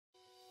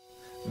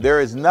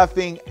There is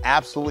nothing,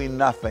 absolutely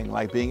nothing,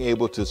 like being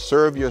able to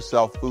serve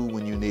yourself food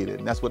when you need it.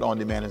 And that's what On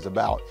Demand is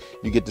about.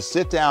 You get to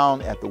sit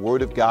down at the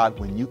Word of God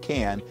when you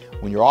can,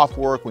 when you're off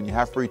work, when you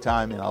have free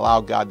time, and allow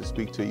God to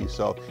speak to you.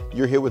 So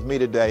you're here with me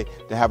today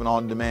to have an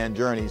on-demand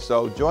journey.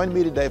 So join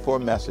me today for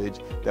a message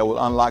that will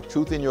unlock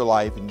truth in your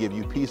life and give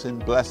you peace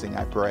and blessing,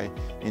 I pray,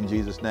 in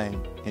Jesus'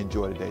 name.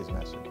 Enjoy today's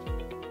message.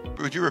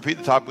 Would you repeat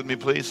the topic with me,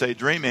 please? Say,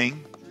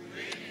 dreaming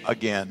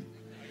again.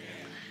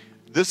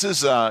 This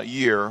is a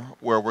year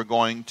where we're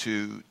going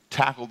to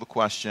tackle the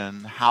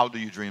question, how do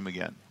you dream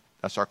again?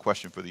 That's our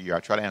question for the year. I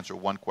try to answer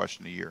one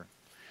question a year.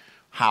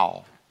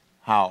 How?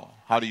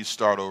 How do you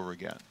start over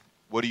again?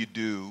 What do you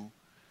do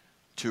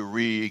to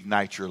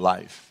reignite your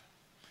life?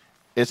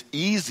 It's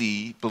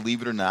easy,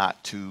 believe it or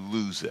not, to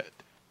lose it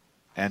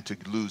and to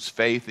lose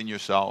faith in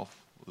yourself,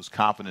 lose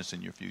confidence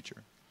in your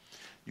future.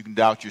 You can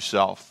doubt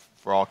yourself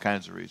for all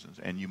kinds of reasons,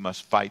 and you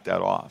must fight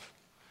that off.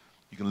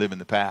 You can live in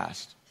the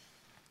past.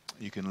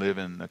 You can live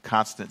in a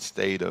constant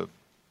state of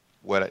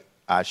what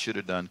I should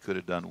have done, could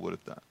have done, would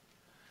have done,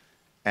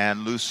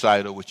 and lose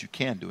sight of what you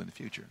can do in the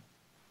future.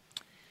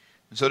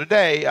 And so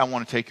today, I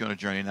want to take you on a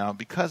journey. Now,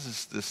 because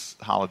it's this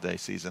holiday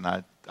season,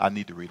 I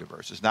need to read a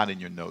verse. It's not in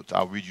your notes.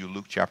 I'll read you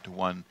Luke chapter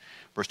 1,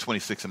 verse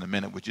 26 in a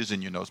minute, which is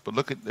in your notes. But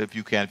look at, if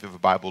you can, if you have a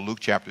Bible, Luke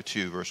chapter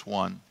 2, verse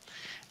 1.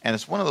 And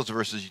it's one of those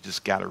verses you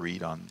just got to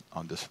read on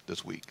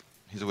this week.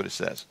 Here's what it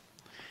says.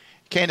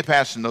 It came to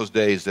pass in those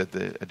days that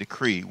a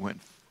decree went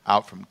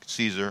out from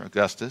Caesar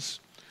Augustus,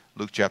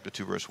 Luke chapter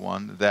 2, verse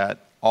 1, that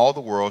all the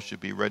world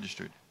should be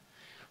registered.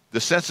 The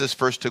census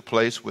first took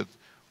place when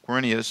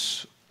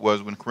Quirinius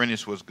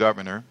was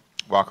governor,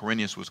 while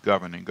Quirinius was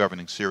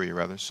governing Syria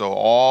rather. So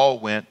all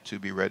went to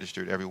be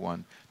registered,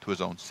 everyone to his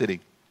own city.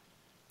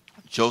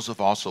 Joseph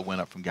also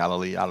went up from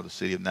Galilee out of the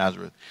city of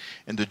Nazareth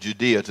into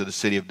Judea to the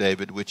city of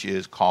David, which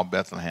is called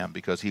Bethlehem,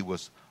 because he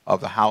was of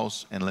the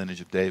house and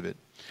lineage of David,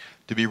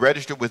 to be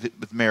registered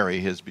with Mary,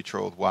 his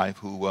betrothed wife,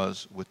 who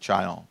was with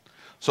child.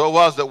 So it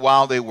was that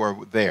while they were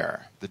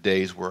there, the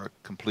days were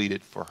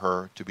completed for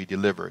her to be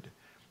delivered.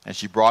 And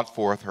she brought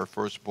forth her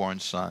firstborn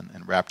son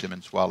and wrapped him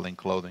in swaddling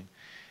clothing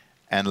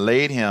and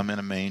laid him in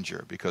a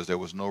manger because there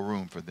was no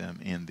room for them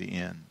in the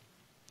inn.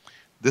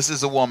 This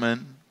is a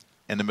woman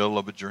in the middle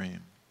of a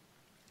dream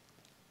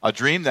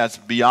that's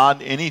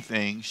beyond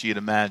anything she had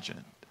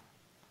imagined.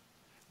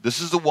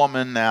 This is a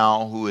woman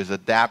now who is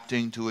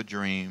adapting to a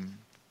dream.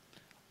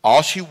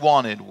 All she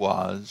wanted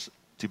was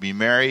to be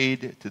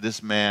married to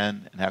this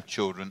man and have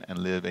children and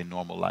live a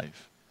normal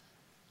life.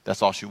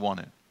 That's all she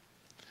wanted.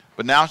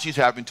 But now she's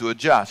having to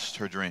adjust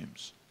her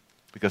dreams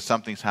because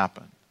something's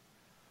happened.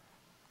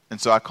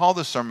 And so I call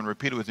this sermon,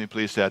 repeat it with me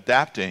please, say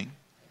adapting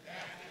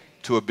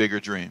to a bigger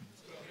dream.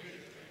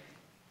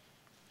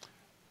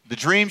 The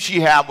dream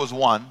she had was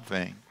one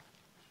thing.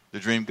 The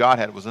dream God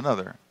had was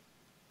another.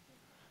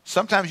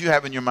 Sometimes you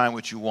have in your mind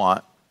what you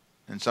want,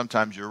 and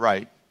sometimes you're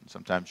right, and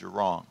sometimes you're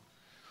wrong.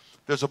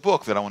 There's a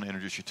book that I want to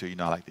introduce you to. You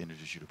know, I like to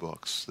introduce you to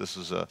books. This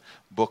is a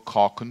book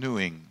called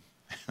Canoeing.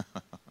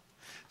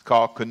 It's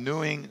called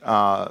Canoeing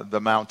the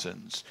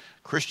Mountains,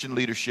 Christian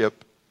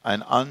Leadership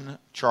in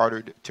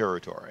Uncharted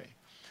Territory.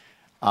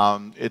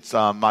 It's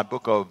my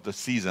book of the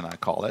season, I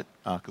call it,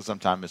 because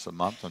sometimes it's a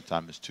month,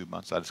 sometimes it's 2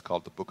 months. I just call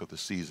it the book of the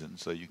season,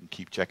 so you can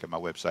keep checking my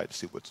website to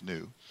see what's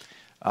new.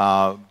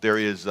 There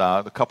is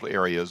a couple of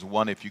areas.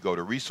 One, if you go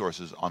to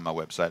resources on my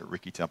website at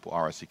RickyTemple,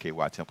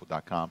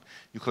 RICKYTemple.com,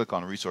 you click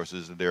on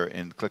resources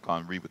and click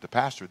on Read with the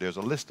Pastor. There's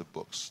a list of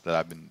books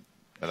that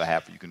I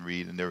have you can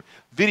read, and there are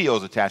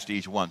videos attached to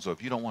each one. So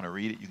if you don't want to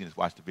read it, you can just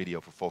watch the video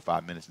for 4 or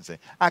 5 minutes and say,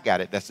 I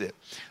got it, that's it.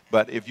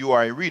 But if you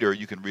are a reader,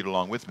 you can read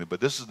along with me.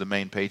 But this is the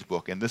main page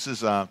book, and this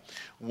is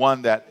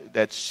one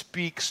that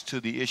speaks to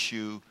the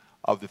issue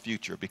of the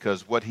future,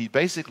 because what he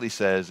basically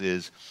says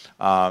is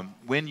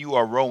when you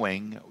are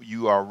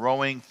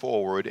rowing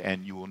forward,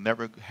 and you will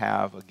never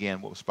have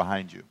again what was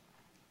behind you.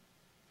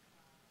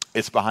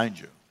 It's behind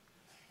you,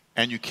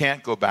 and you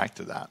can't go back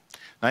to that.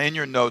 Now, in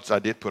your notes, I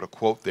did put a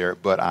quote there,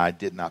 but I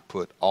did not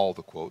put all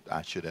the quote.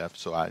 I should have,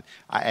 so I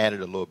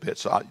added a little bit.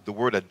 So the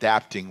word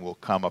adapting will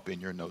come up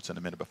in your notes in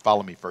a minute, but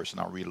follow me first, and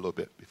I'll read a little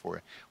bit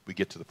before we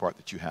get to the part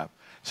that you have.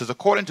 It says,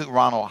 according to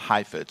Ronald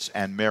Heifetz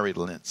and Mary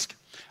Linsk,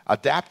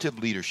 adaptive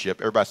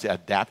leadership, everybody say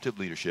adaptive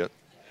leadership,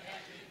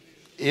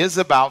 is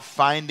about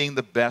finding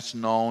the best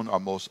known or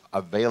most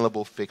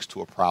available fix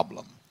to a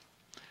problem.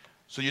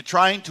 So you're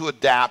trying to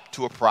adapt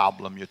to a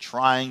problem. You're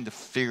trying to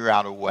figure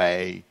out a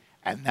way,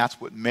 and that's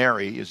what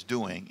Mary is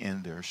doing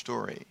in their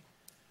story.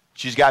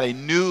 She's got a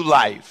new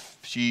life.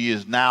 She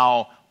is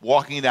now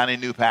walking down a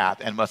new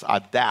path and must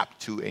adapt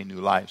to a new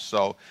life.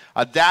 So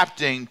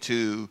adapting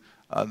to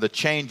the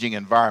changing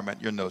environment,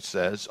 your note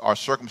says, are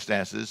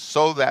circumstances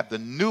so that the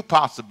new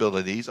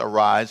possibilities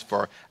arise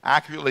for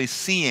accurately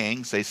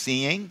seeing, say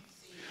seeing,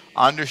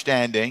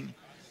 understanding,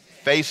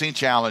 facing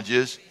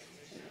challenges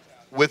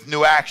with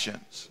new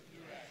actions.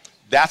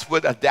 That's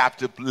what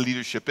adaptive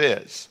leadership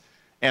is.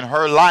 In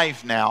her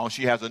life now,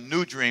 she has a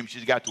new dream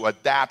she's got to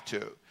adapt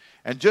to.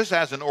 And just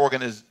as an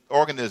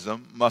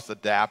organism must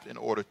adapt in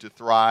order to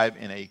thrive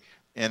in a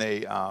in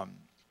a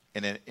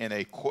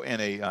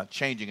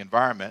changing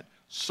environment,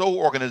 so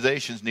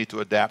organizations need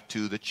to adapt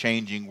to the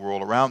changing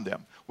world around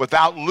them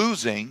without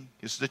losing,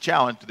 this is the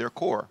challenge, to their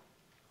core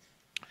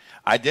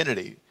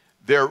identity,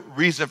 their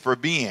reason for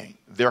being,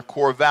 their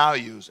core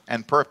values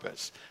and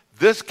purpose.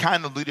 This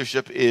kind of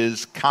leadership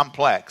is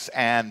complex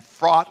and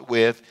fraught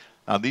with,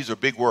 these are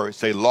big words,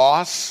 say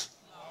loss,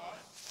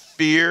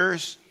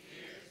 fears,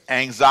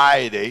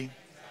 anxiety.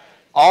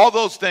 All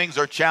those things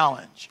are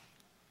challenge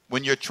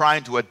when you're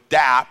trying to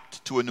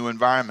adapt to a new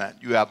environment.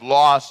 You have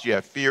loss, you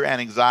have fear and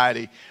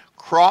anxiety,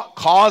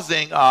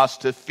 causing us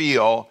to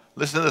feel,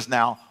 listen to this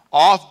now,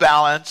 off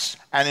balance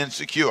and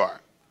insecure.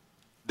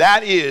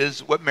 That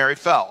is what Mary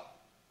felt.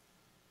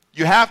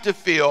 You have to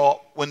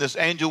feel when this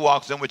angel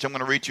walks in, which I'm going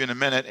to read to you in a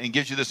minute, and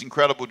gives you this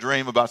incredible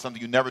dream about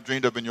something you never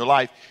dreamed of in your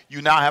life,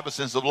 you now have a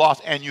sense of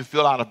loss and you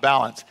feel out of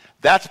balance.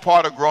 That's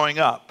part of growing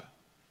up.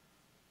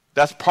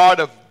 That's part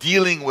of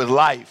dealing with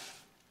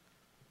life.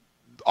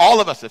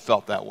 All of us have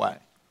felt that way.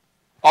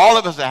 All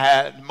of us have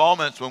had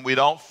moments when we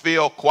don't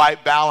feel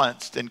quite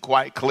balanced and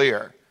quite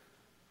clear.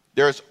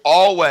 There's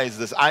always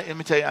this. Let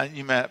me tell you,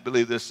 you may not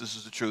believe this. This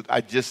is the truth.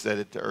 I just said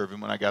it to Irvin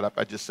when I got up.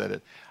 I just said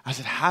it. I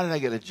said, how did I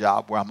get a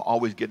job where I'm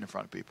always getting in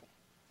front of people?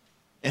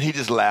 And he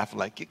just laughed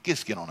like,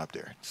 just get on up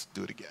there. Just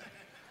do it again.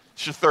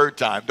 It's your third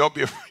time. Don't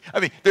be afraid. I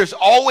mean, there's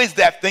always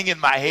that thing in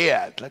my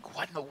head. Like,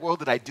 what in the world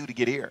did I do to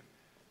get here?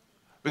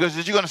 Because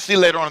as you're going to see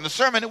later on in the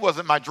sermon, it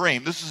wasn't my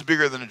dream. This is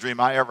bigger than a dream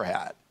I ever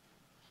had.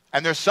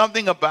 And there's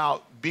something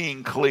about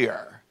being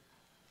clear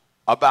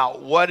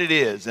about what it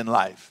is in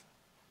life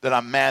that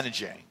I'm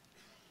managing.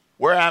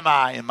 Where am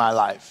I in my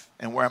life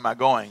and where am I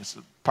going? It's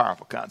a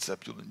powerful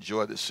concept. You'll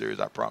enjoy this series,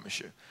 I promise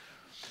you.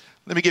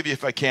 Let me give you,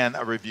 if I can,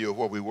 a review of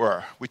where we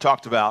were. We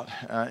talked about,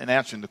 in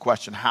answering the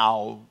question,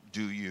 how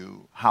do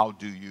you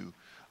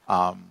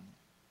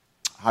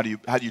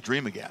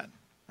dream again?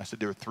 I said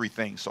there are three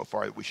things so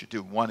far that we should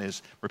do. One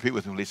is, repeat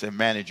with me, please, say,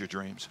 manage your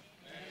dreams.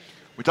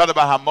 We talked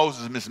about how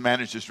Moses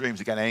mismanaged his dreams.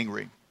 He got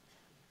angry.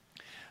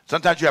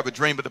 Sometimes you have a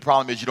dream, but the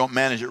problem is you don't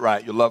manage it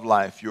right. Your love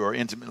life, your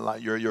intimate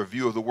life, your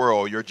view of the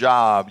world, your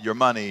job, your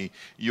money,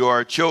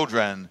 your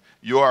children,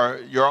 your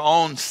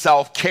own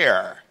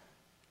self-care.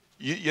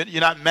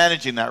 You're not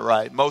managing that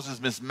right.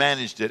 Moses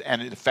mismanaged it,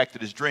 and it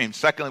affected his dream.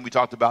 Secondly, we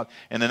talked about,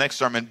 in the next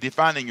sermon,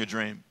 defining your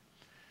dream.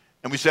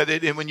 And we said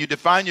that when you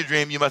define your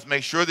dream, you must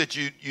make sure that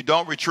you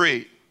don't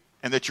retreat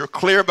and that you're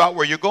clear about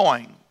where you're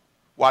going.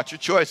 Watch your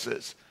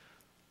choices.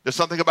 There's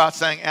something about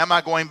saying, am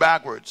I going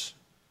backwards?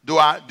 Do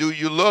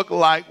you look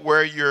like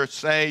where you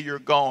say you're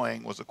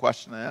going, was a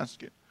question I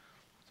asked you.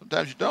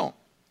 Sometimes you don't.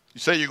 You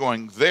say you're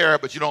going there,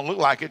 but you don't look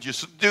like it. You're a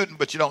student,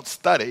 but you don't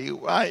study.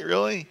 Right,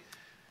 really?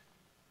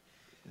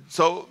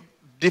 So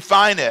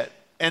define it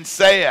and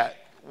say it.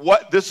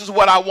 This is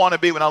what I want to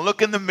be. When I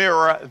look in the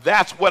mirror,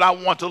 that's what I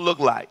want to look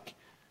like.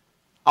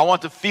 I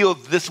want to feel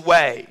this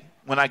way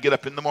when I get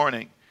up in the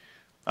morning.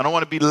 I don't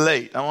want to be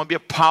late. I don't want to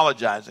be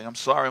apologizing. I'm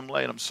sorry I'm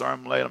late. I'm sorry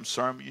I'm late. I'm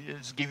sorry. You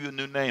just give you a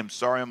new name.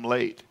 Sorry I'm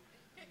late.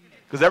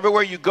 Because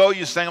everywhere you go,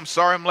 you're saying, I'm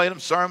sorry I'm late.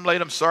 I'm sorry I'm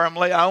late. I'm sorry I'm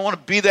late. I don't want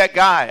to be that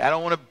guy. I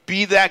don't want to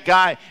be that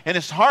guy. And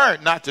it's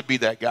hard not to be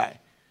that guy.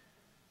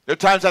 There are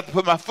times I have to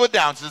put my foot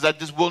down and says, I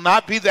just will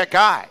not be that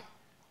guy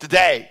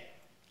today.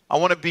 I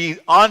want to be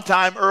on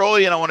time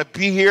early, and I want to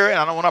be here, and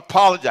I don't want to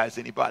apologize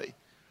to anybody.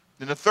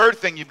 Then the third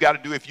thing you've got to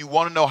do if you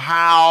want to know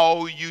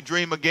how you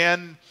dream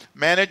again,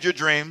 manage your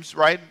dreams,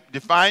 right?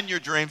 Define your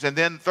dreams. And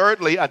then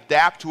thirdly,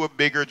 adapt to a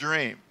bigger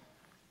dream.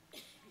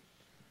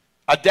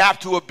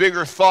 Adapt to a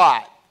bigger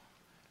thought.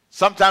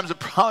 Sometimes the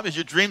problem is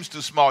your dream's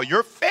too small.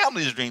 Your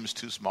family's dream's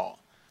too small.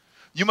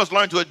 You must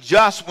learn to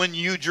adjust when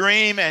you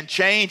dream and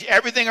change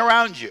everything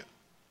around you.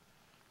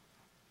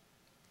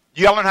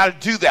 You got to learn how to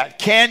do that.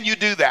 Can you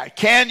do that?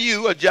 Can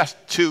you adjust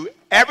to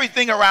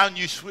everything around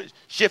you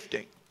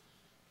shifting?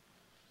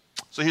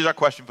 So here's our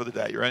question for the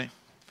day. You ready?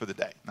 For the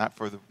day. Not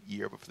for the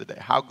year, but for the day.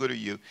 How good are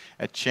you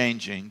at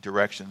changing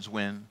directions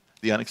when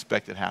the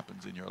unexpected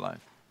happens in your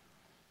life?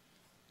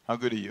 How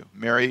good are you?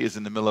 Mary is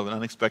in the middle of an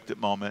unexpected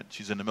moment.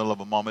 She's in the middle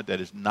of a moment that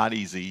is not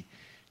easy,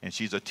 and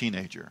she's a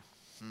teenager.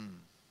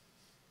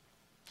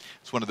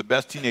 It's one of the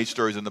best teenage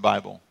stories in the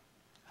Bible.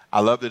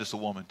 I love that it's a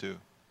woman, too,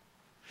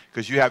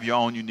 because you have your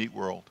own unique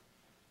world.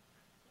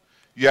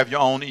 You have your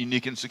own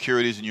unique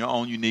insecurities and your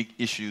own unique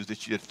issues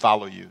that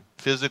follow you.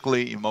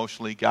 Physically,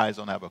 emotionally, guys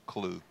don't have a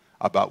clue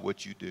about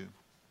what you do.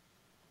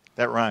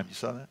 That rhymed. You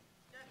saw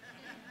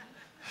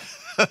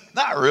that?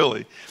 Not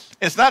really.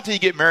 It's not till you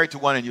get married to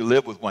one and you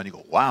live with one, you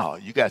go, wow,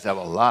 you guys have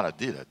a lot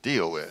to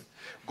deal with.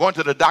 Going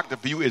to the doctor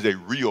for you is a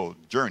real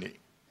journey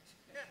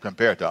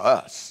compared to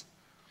us.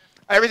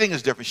 Everything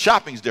is different.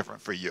 Shopping's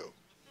different for you.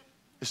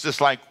 It's just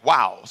like,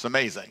 wow, it's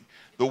amazing.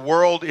 The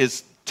world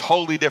is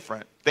totally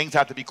different. Things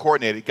have to be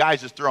coordinated.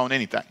 Guys just throw in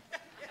anything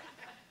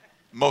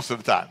most of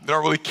the time. They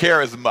don't really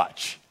care as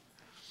much.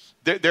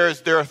 There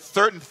are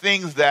certain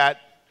things that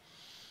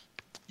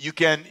you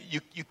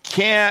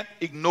can't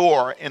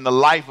ignore in the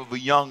life of a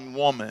young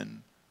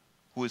woman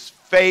who is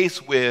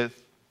faced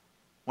with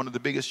one of the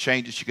biggest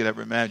changes she could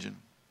ever imagine.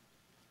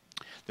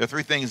 There are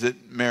three things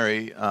that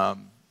Mary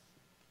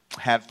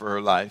had for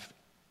her life,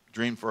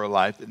 dreamed for her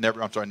life,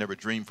 never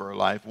dreamed for her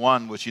life.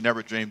 One was she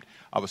never dreamed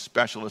of a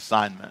special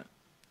assignment.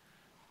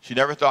 She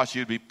never thought she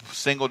would be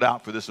singled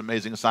out for this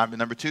amazing assignment.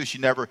 Number two, she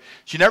never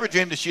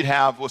dreamed that she'd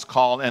have what's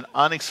called an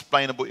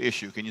unexplainable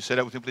issue. Can you say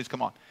that with me, please?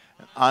 Come on.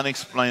 An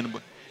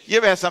unexplainable. You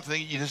ever had something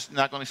you're just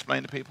not going to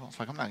explain to people? It's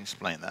like, I'm not going to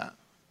explain that.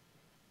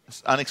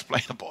 It's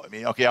unexplainable. I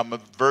mean, okay, I'm a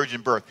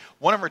virgin birth.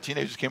 One of her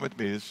teenagers came with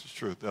me. This is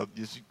true.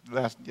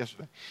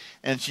 Yesterday.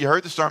 And she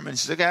heard the sermon. And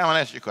she said, okay, I want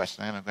to ask you a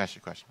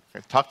question.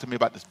 Okay, talk to me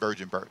about this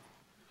virgin birth.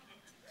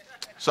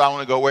 So I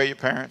want to go, where are your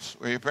parents?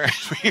 Where are your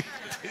parents?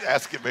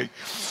 Asking me.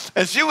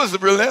 And she was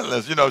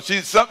relentless. You know,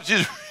 she's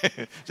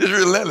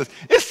relentless.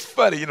 It's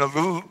funny,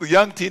 the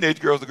young teenage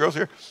girls, the girls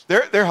here,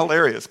 they're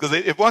hilarious. Because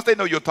if once they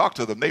know you'll talk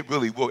to them, they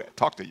really will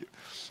talk to you.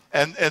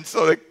 And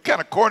so they kind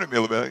of cornered me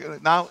a little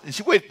bit. Now, and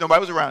she waited. Nobody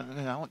was around.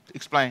 I want to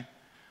explain.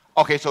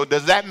 Okay, so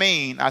does that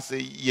mean? I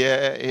said,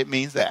 yeah, it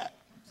means that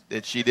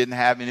she didn't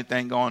have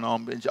anything going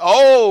on. But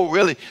oh,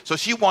 really? So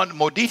she wanted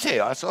more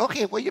detail. I said,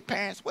 okay, where your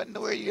parents?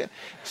 Where you?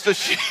 So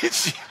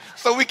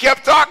so we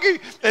kept talking,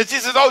 and she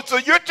said, oh, so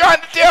you're trying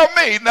to tell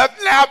me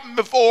nothing happened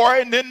before,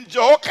 and then,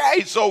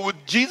 okay, so with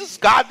Jesus,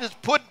 God just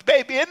put the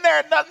baby in there,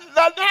 and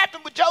nothing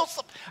happened with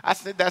Joseph. I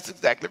said, that's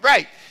exactly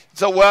right.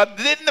 So, well,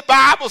 didn't the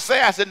Bible say?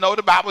 I said, no,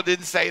 the Bible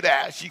didn't say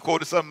that. She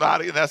quoted something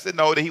out of it, and I said,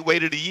 no, that he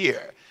waited a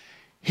year.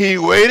 He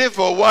waited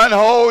for 1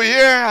 whole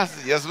year? I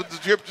said, yes, what the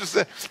scripture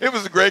said. It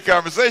was a great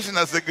conversation.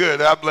 I said,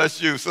 good, God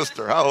bless you,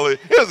 sister. Hallelujah.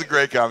 It was a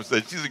great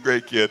conversation. She's a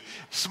great kid.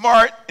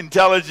 Smart,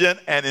 intelligent,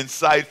 and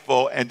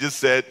insightful, and just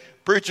said,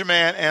 preacher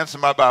man, answer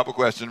my Bible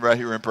question right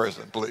here in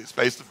person, please,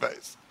 face to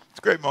face. It's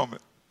a great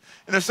moment.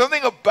 And there's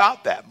something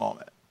about that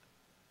moment.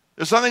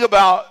 There's something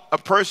about a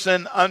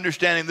person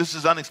understanding this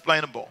is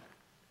unexplainable.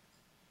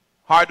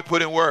 Hard to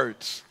put in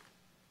words.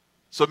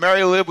 So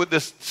Mary lived with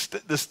this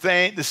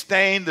stain,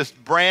 this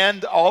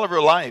brand all of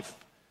her life.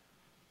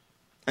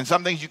 And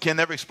some things you can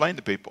never explain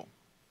to people.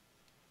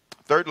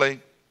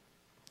 Thirdly,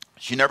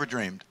 she never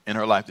dreamed in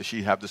her life that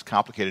she'd have this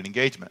complicated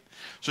engagement.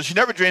 So she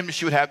never dreamed that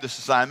she would have this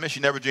assignment. She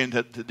never dreamed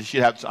that she'd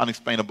have this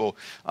unexplainable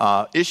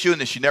issue,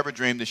 and that she never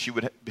dreamed that she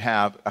would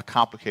have a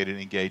complicated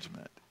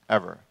engagement,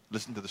 ever.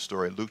 Listen to the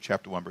story, Luke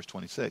chapter 1, verse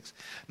 26.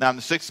 Now in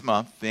the 6th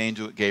month, the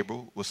angel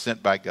Gabriel was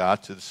sent by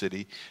God to the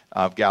city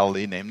of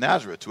Galilee named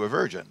Nazareth to a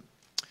virgin,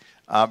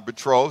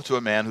 betrothed to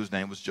a man whose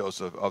name was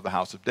Joseph of the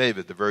house of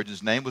David. The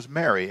virgin's name was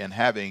Mary, and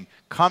having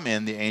come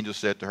in, the angel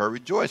said to her,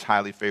 rejoice,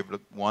 highly favored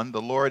one,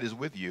 the Lord is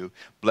with you.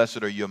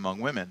 Blessed are you among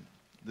women.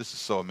 This is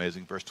so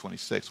amazing. Verse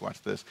 26,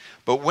 watch this.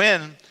 But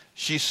when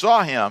she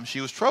saw him,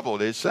 she was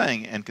troubled,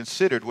 saying, and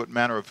considered what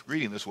manner of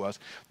greeting this was.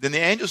 Then the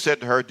angel said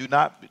to her, do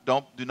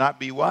not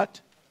be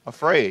what?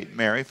 Afraid,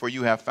 Mary, for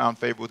you have found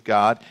favor with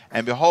God,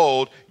 and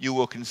behold, you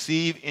will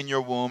conceive in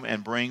your womb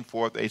and bring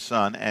forth a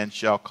son, and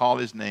shall call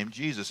his name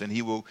Jesus, and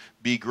he will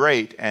be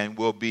great, and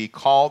will be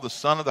called the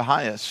Son of the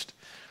Highest.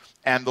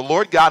 And the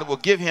Lord God will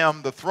give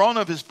him the throne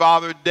of his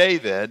father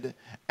David,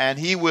 and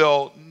he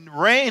will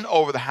reign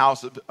over the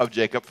house of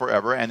Jacob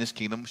forever, and his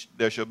kingdom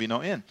there shall be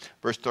no end.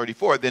 Verse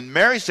 34, then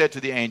Mary said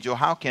to the angel,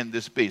 how can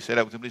this be? Say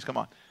that with me, please, come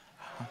on.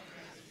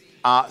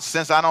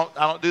 Since I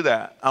don't do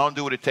that. I don't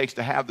do what it takes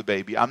to have the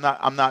baby.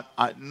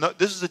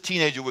 This is a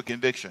teenager with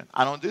conviction.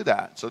 I don't do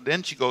that. So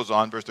then she goes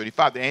on, verse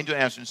 35. The angel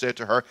answered and said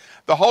to her,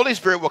 the Holy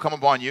Spirit will come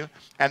upon you,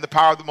 and the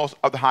power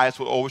of the highest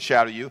will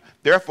overshadow you.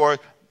 Therefore,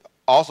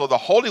 also the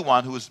Holy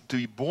One who is to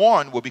be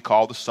born will be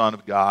called the Son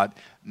of God.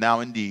 Now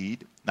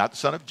indeed, not the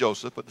son of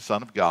Joseph, but the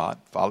Son of God.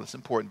 Follow, it's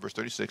important. Verse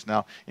 36.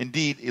 Now,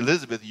 indeed,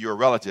 Elizabeth, your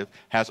relative,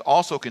 has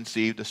also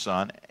conceived a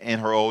son in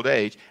her old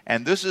age,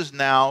 and this is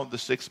now the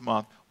 6th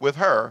month with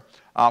her,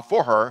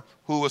 for her,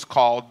 who was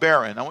called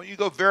barren. I want you to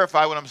go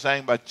verify what I'm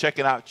saying by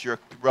checking out your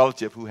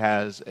relative who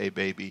has a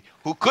baby,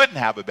 who couldn't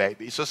have a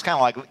baby. So it's kind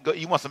of like,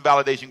 you want some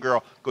validation,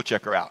 girl, go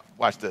check her out.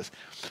 Watch this.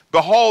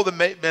 Behold,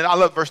 I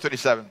love verse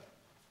 37.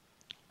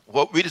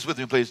 Well, read this with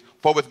me, please.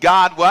 For with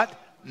God, what?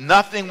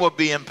 Nothing will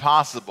be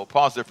impossible.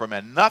 Pause there for a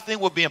minute. Nothing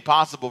will be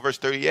impossible. Verse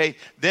 38.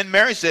 Then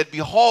Mary said,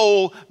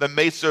 behold, the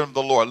maidservant of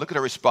the Lord. Look at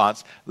her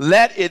response.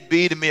 Let it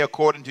be to me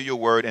according to your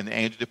word. And the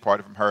angel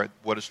departed from her.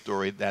 What a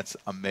story. That's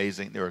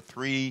amazing. There are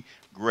 3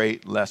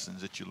 great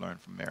lessons that you learn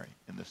from Mary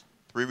in this.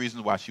 3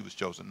 reasons why she was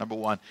chosen. Number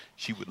 1,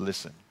 she would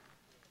listen.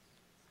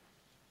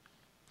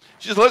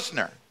 She's a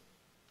listener.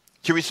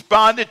 She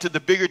responded to the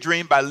bigger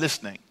dream by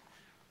listening.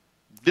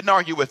 Didn't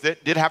argue with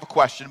it. Did have a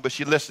question, but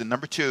she listened.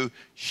 Number 2,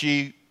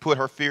 she put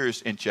her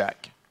fears in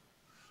check.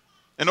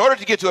 In order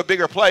to get to a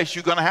bigger place,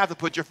 you're going to have to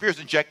put your fears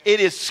in check. It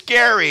is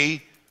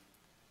scary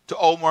to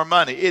owe more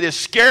money. It is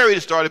scary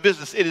to start a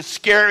business. It is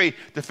scary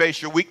to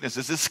face your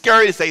weaknesses. It's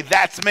scary to say,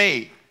 that's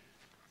me.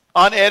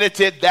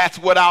 Unedited, that's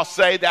what I'll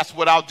say, that's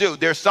what I'll do.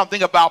 There's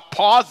something about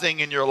pausing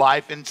in your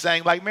life and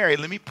saying, like Mary,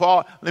 let me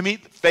pause, let me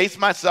face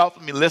myself,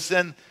 let me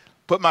listen,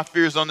 put my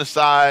fears on the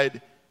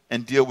side,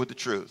 and deal with the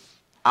truth.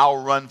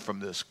 I'll run from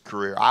this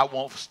career. I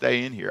won't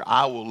stay in here.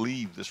 I will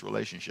leave this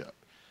relationship.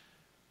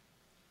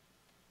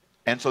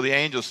 And so the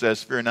angel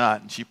says, fear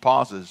not. And she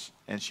pauses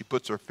and she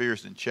puts her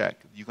fears in check.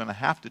 You're going to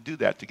have to do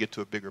that to get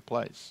to a bigger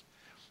place.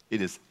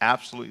 It is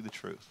absolutely the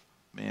truth.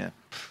 Man,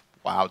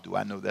 wow, do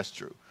I know that's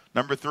true.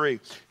 Number 3,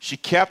 she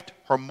kept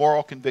her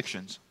moral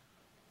convictions.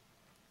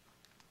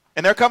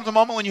 And there comes a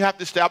moment when you have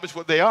to establish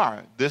what they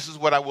are. This is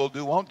what I will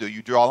do, won't do.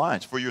 You draw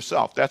lines for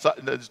yourself.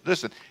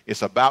 Listen,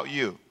 it's about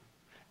you.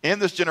 In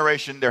this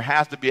generation, there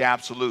has to be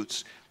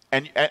absolutes.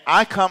 And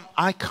I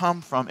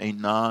come from a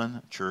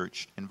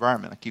non-church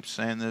environment. I keep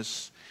saying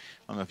this.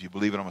 I don't know if you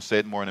believe it. I'm going to say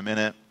it more in a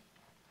minute.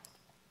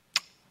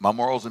 My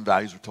morals and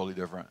values are totally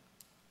different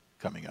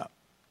coming up.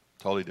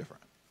 Totally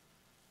different.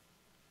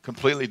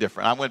 Completely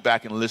different. I went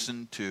back and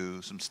listened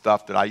to some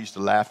stuff that I used to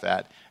laugh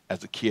at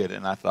as a kid,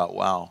 and I thought,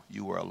 wow,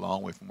 you were a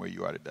long way from where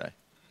you are today.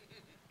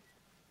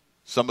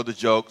 Some of the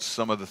jokes,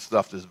 some of the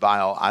stuff that's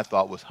vile, I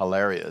thought was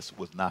hilarious,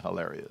 was not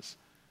hilarious.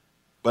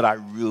 But I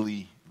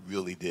really,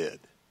 really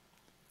did.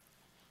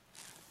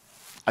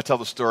 I tell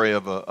the story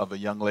of a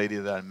young lady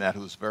that I met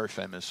who was very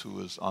famous, who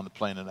was on the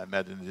plane, and I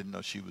met and didn't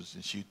know she was,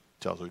 and she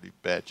tells her these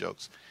bad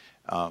jokes,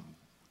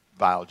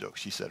 vile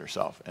jokes, she said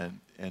herself.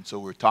 And so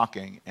we were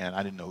talking, and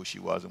I didn't know who she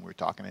was, and we were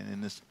talking, and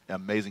in this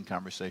amazing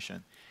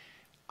conversation,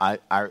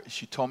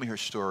 she told me her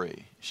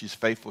story. She's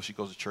faithful. She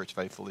goes to church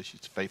faithfully. She's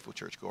a faithful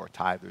churchgoer,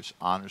 tithers,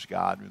 honors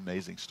God, an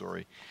amazing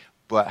story.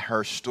 But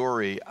her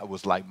story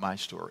was like my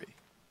story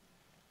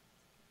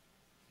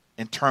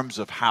in terms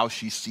of how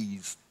she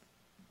sees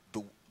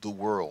the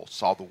world,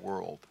 saw the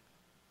world.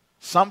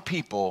 Some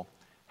people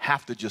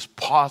have to just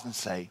pause and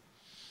say,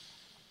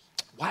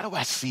 why do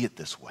I see it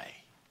this way?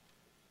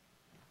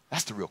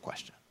 That's the real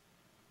question.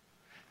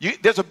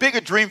 There's a bigger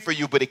dream for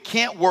you, but it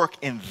can't work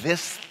in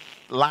this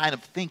line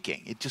of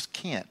thinking. It just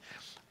can't.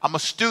 I'm a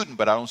student,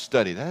 but I don't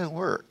study. That doesn't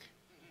work.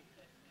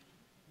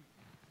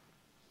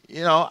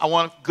 You know, I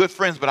want good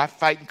friends, but I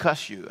fight and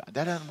cuss you.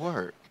 That doesn't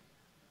work.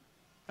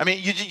 I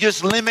mean, you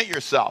just limit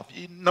yourself.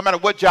 No matter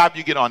what job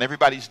you get on,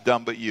 everybody's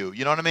dumb but you.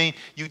 You know what I mean?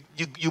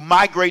 You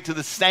migrate to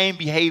the same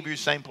behaviors,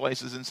 same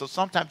places, and so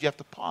sometimes you have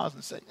to pause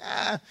and say,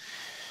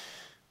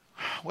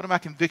 what are my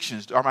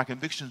convictions? Are my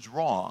convictions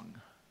wrong?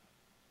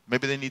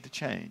 Maybe they need to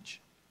change.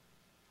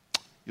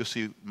 You'll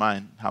see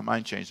how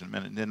mine changed in a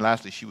minute. And then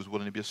lastly, she was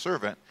willing to be a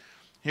servant.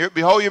 Here,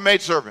 behold your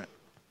maidservant.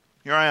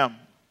 Here I am.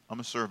 I'm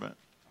a servant.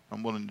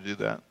 I'm willing to do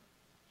that.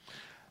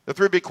 The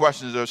 3 big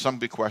questions, there are some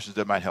big questions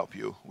that might help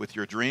you with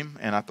your dream,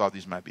 and I thought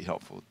these might be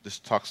helpful. This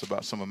talks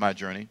about some of my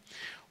journey.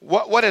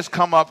 What has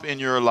come up in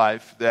your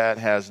life that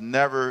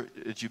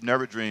you've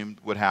never dreamed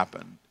would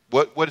happen?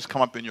 What has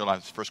come up in your life?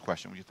 That's the first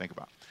question when you think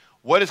about.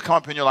 What has come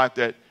up in your life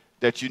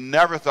that you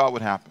never thought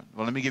would happen?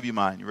 Well, let me give you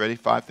mine. You ready?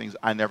 5 things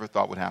I never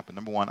thought would happen.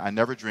 Number 1, I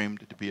never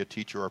dreamed to be a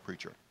teacher or a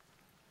preacher.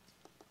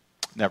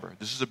 Never.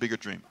 This is a bigger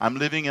dream. I'm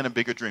living in a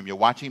bigger dream. You're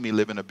watching me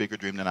live in a bigger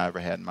dream than I ever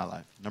had in my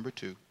life. Number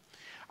 2,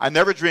 I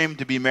never dreamed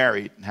to be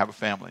married and have a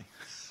family.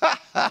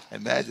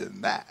 Imagine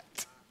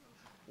that.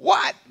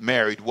 What?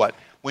 Married what?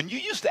 When you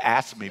used to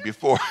ask me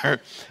before,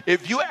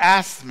 if you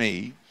asked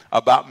me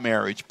about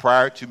marriage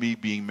prior to me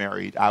being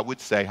married, I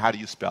would say, how do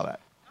you spell that?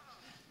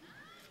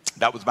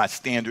 That was my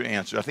standard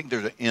answer. I think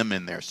there's an M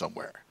in there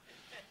somewhere.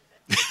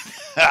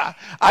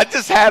 I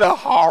just had a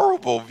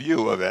horrible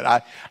view of it.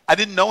 I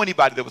didn't know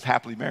anybody that was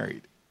happily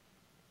married.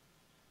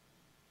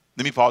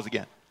 Let me pause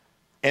again.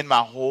 In my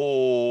whole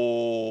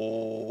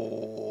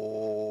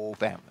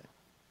family.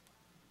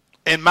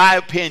 In my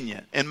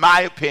opinion,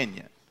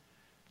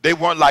 they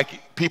weren't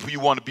like people you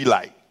want to be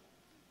like.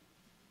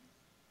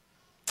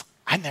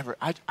 How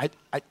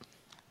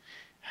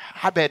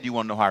bad do you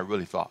want to know how I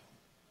really thought?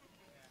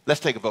 Let's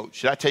take a vote.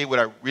 Should I tell you what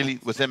I really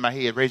was in my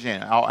head? Raise your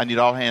hand. I need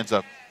all hands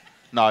up.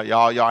 No,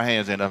 y'all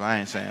hands ain't up. I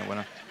ain't saying what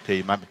I tell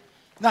you.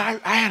 I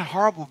had a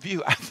horrible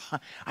view.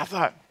 I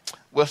thought,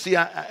 well, see,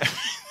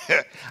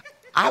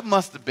 I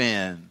must have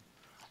been,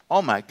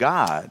 oh my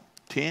God,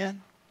 10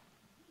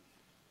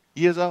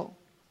 years old,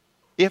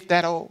 if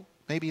that old,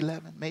 maybe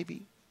 11,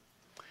 maybe.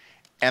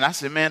 And I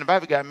said, man, if I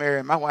ever got married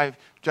and my wife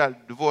tried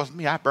to divorce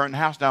me, I'd burn the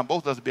house down.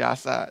 Both of us would be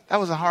outside.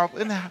 That was a horrible,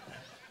 isn't that?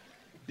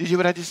 Did you hear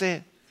what I just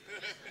said?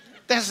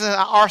 That's an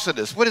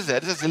arsonist. What is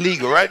that? This is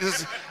illegal, right?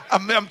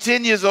 I'm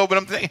 10 years old, but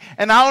I'm thinking,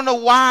 and I don't know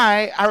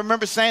why I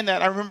remember saying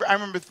that. I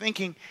remember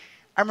thinking,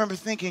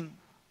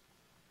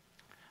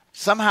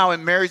 somehow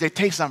in marriage they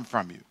take something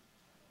from you.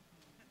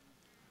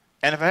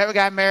 And if I ever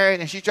got married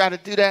and she tried to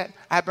do that,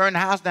 I'd burn the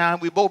house down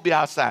and we'd both be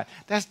outside.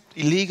 That's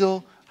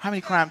illegal. How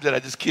many crimes did I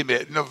just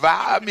commit?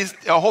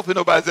 Hopefully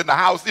nobody's in the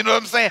house. You know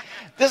what I'm saying?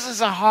 This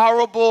is a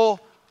horrible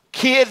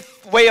kid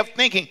way of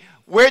thinking.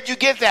 Where'd you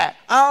get that?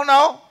 I don't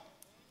know.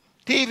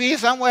 TV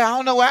somewhere. I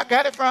don't know where I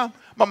got it from.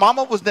 My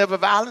mama was never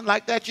violent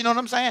like that. You know what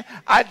I'm saying?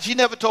 She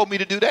never told me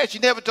to do that.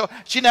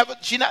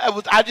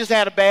 I just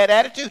had a bad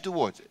attitude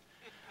towards it.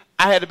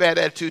 I had a bad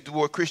attitude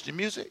toward Christian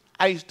music.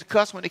 I used to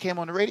cuss when they came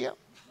on the radio.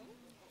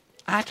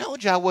 I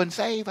told you I wasn't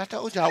saved. I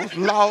told you I was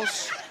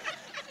lost.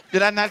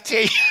 Did I not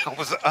tell you I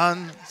was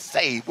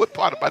unsaved? What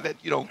part about that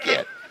you don't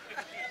get?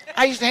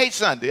 I used to hate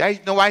Sunday. I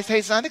know why I used to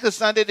hate Sunday, because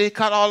Sunday they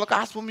cut all the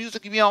gospel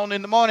music be on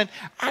in the morning.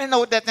 I didn't know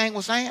what that thing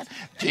was saying.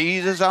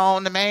 Jesus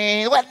on the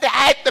main,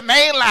 the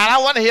main line. I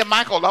want to hear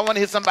Michael. I want to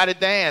hear somebody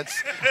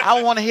dance.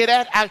 I want to hear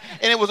that. And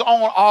it was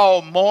on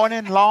all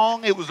morning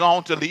long. It was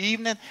on till the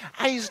evening.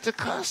 I used to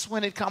cuss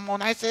when it come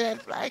on. I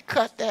said, I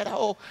cut that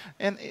whole.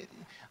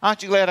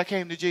 Aren't you glad I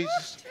came to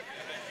Jesus?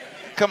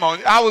 Come on,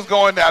 I was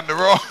going down the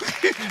wrong.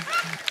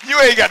 You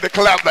ain't got to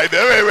clap like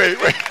that.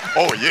 Wait.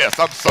 Oh, yes,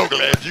 I'm so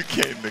glad you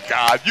came to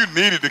God. You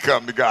needed to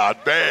come to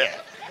God bad.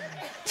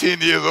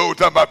 10 years old,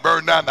 talking about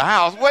burning down the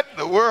house. What in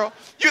the world?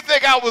 You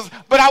think I was,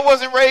 but I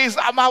wasn't raised,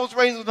 I was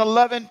raised with a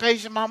loving,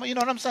 patient mama. You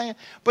know what I'm saying?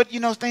 But,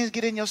 things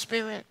get in your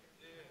spirit.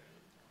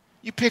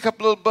 You pick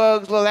up little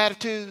bugs, little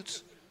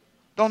attitudes.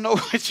 Don't know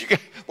what you got.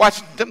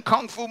 Watching them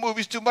kung fu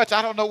movies too much.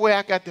 I don't know where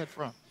I got that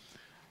from.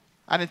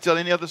 I didn't tell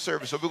any other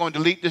service, so we're going to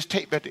delete this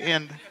tape at the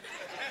end.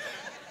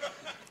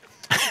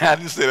 I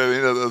didn't say that in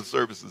any other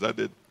services. I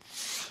did.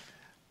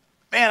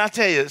 Man, I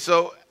tell you,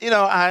 so,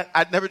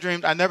 I never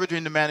dreamed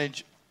to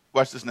manage,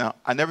 watch this now,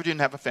 I never dreamed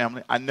to have a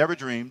family. I never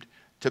dreamed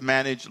to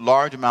manage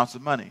large amounts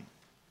of money.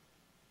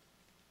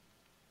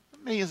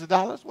 Millions of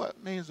dollars?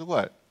 What? Millions of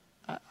what?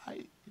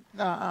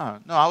 No,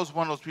 I was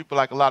one of those people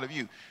like a lot of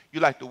you.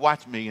 You like to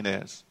watch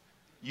millionaires.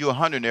 You're a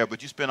hundredaire,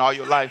 but you spend all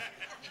your life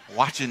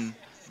watching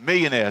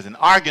millionaires and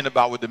arguing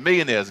about what the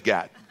millionaires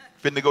got.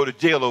 Finna go to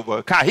jail over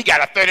a contract. He got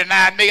a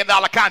 $39 million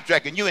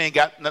contract, and you ain't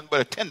got nothing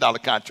but a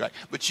 $10 contract.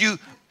 But you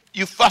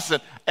fussing.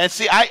 And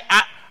see,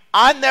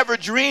 I never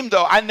dreamed,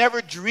 though. I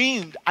never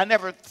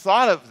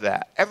thought of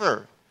that,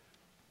 ever.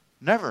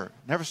 Never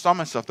saw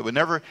myself that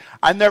way.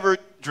 I never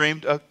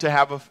dreamed to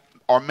have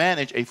or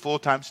manage a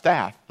full-time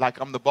staff. Like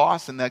I'm the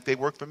boss and like they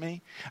work for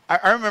me.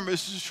 I remember,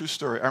 this is a true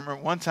story. I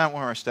remember one time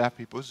one of our staff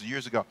people, this was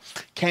years ago,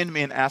 came to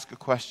me and asked a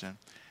question.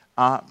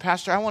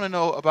 Pastor, I want to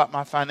know about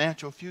my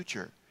financial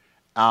future,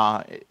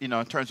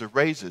 in terms of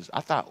raises.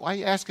 I thought, why are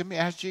you asking me?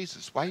 Ask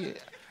Jesus.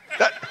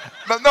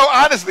 But no,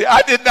 honestly,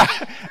 I did not.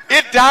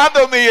 It dawned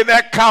on me in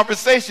that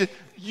conversation,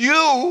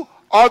 you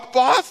are the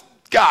boss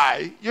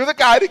guy. You're the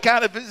guy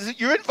that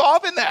you're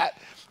involved in that.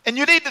 And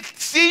you need to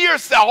see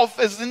yourself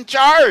as in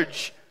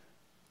charge.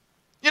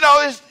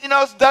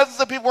 There's dozens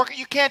of people working.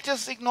 You can't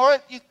just ignore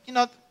it.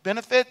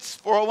 Benefits,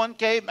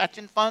 401k,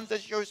 matching funds,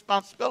 that's your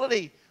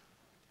responsibility.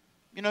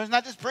 It's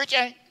not just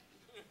preaching.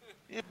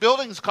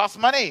 Buildings cost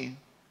money.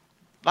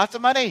 Lots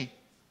of money.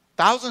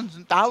 Thousands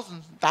and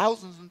thousands and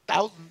thousands and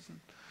thousands and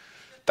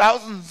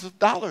thousands of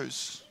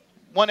dollars.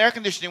 One air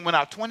conditioning went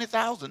out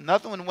 $20,000.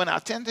 Another one went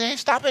out $10,000. Hey,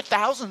 stop it,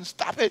 thousands.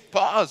 Stop it.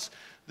 Pause.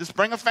 Just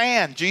bring a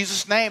fan.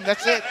 Jesus' name.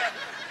 That's it.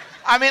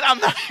 I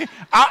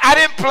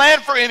didn't plan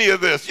for any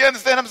of this. You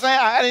understand what I'm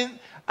saying?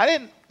 I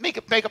didn't make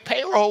a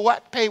payroll.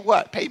 What? Pay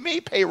what? Pay me?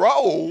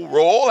 Payroll.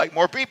 Roll like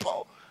more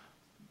people.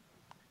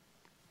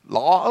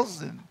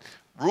 Laws and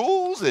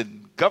rules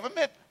and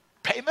government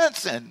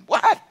payments and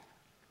what?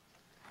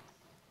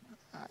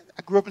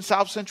 I grew up in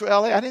South Central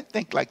LA. I didn't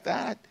think like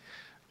that.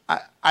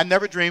 I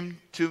never dreamed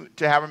to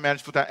have a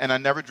managed full-time, and I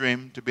never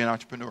dreamed to be an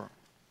entrepreneur.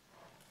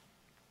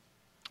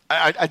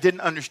 I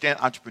didn't understand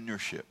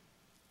entrepreneurship.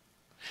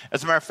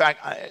 As a matter of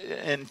fact,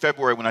 in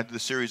February when I did the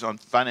series on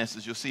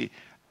finances, you'll see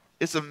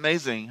it's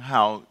amazing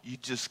how you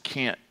just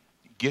can't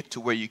get to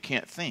where you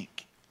can't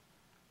think.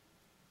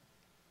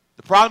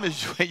 The problem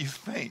is the way you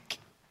think.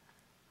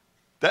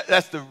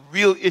 That's the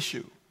real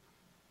issue.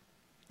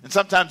 And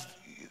sometimes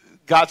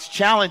God's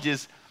challenge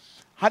is,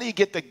 how do you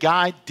get the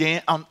guy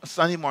on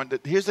Sunday morning?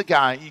 Here's the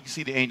guy, you can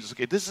see the angels.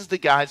 Okay, this is the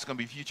guy that's going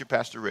to be future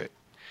Pastor Rick.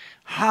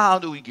 How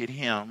do we get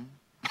him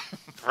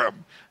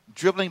from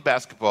dribbling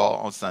basketball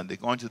on Sunday,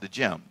 going to the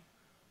gym,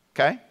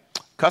 okay,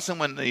 cussing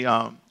when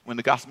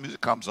the gospel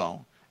music comes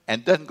on,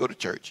 and doesn't go to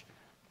church,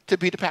 to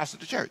be the pastor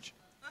of the church?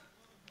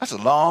 That's a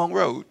long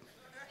road.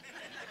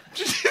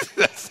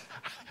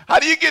 How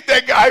do you get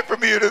that guy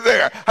from here to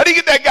there? How do you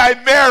get that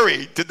guy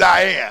married to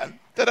Diane?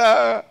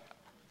 Ta-da!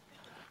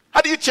 How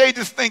do you change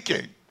his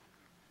thinking?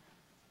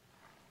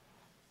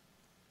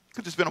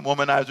 Could just been a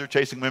womanizer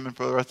chasing women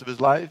for the rest of his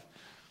life.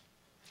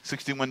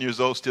 61 years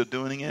old, still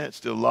doing it,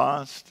 still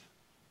lost,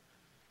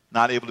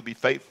 not able to be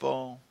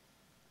faithful,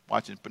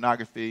 watching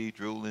pornography,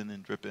 drooling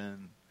and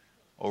dripping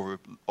over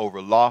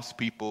lost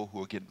people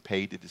who are getting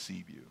paid to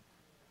deceive you.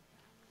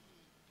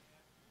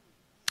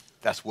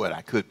 That's what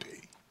I could be.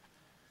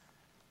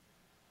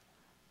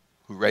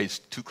 Who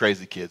raised two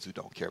crazy kids who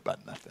don't care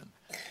about nothing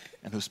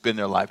and who spend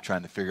their life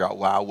trying to figure out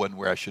why I wasn't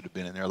where I should have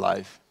been in their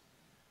life.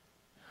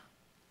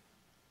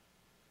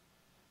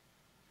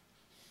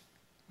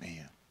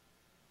 Man.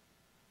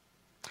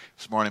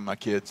 This morning, my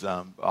kids,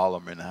 all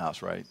of them are in the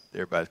house, right?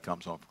 Everybody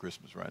comes home for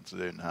Christmas, right? So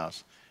they're in the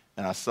house.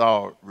 And I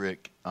saw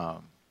Rick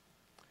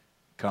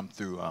come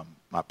through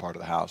my part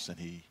of the house, and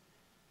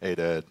hey,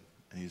 Dad,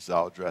 and he's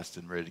all dressed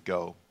and ready to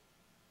go.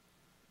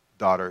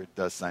 Daughter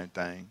does the same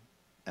thing.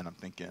 And I'm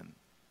thinking,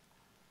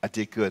 I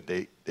did good.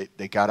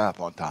 They got up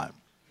on time.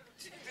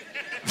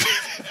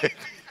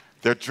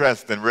 They're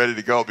dressed and ready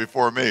to go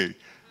before me.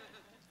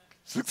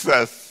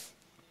 Success.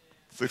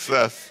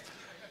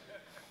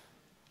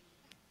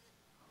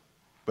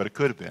 But it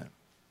could have been.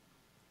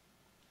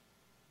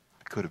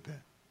 It could have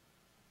been.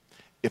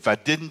 If I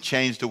didn't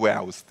change the way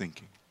I was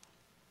thinking.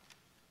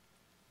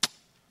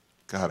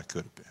 God, it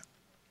could have been.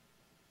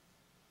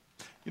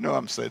 You know,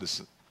 I'm saying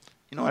this.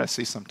 You know what I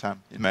see sometimes?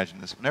 Imagine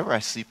this. Whenever I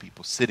see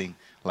people sitting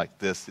like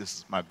this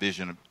is my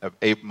vision of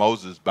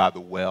Moses by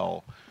the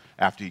well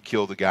after he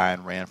killed the guy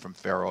and ran from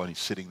Pharaoh, and he's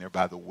sitting there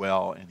by the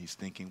well, and he's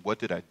thinking, what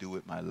did I do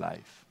with my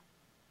life?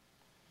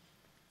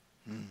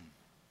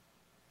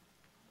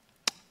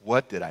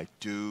 What did I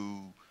do?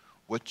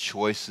 What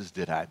choices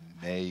did I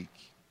make?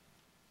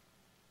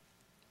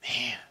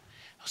 Man,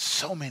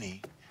 so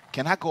many.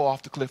 Can I go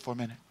off the cliff for a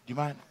minute? Do you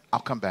mind? I'll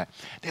come back.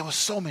 There were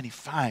so many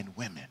fine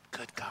women.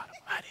 Good God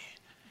Almighty.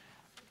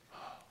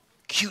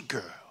 Cute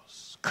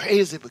girls.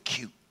 Crazy but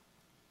cute.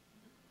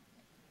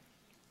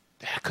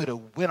 That I could have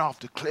went off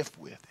the cliff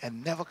with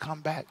and never come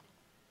back.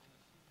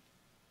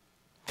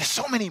 There's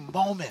so many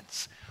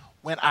moments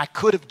when I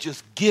could have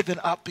just given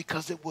up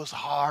because it was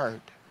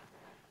hard.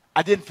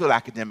 I didn't feel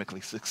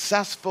academically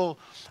successful.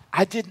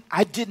 I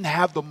didn't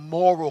have the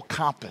moral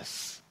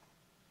compass.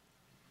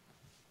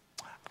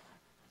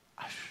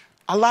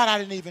 A lot I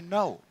didn't even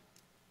know.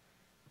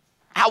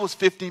 I was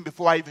 15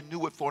 before I even knew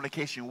what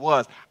fornication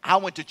was. I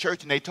went to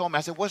church and they told me,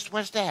 I said,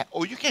 what's that?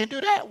 Oh, you can't do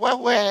that?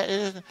 Well,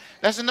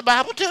 that's in the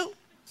Bible too.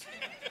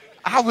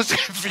 I was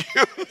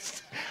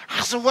confused.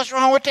 I said, what's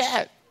wrong with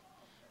that?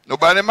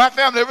 Nobody in my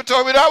family ever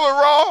told me that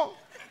was wrong.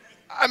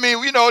 I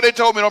mean, you know, they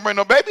told me don't bring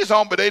no babies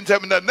home, but they didn't tell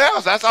me nothing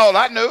else. That's all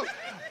I knew.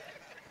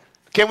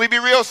 Can we be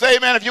real? Say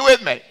amen if you're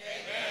with me. Amen.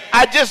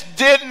 I just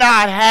did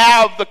not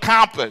have the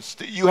compass.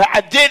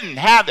 I didn't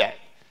have that.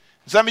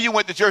 Some of you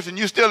went to church and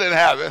you still didn't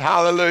have it.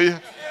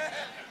 Hallelujah.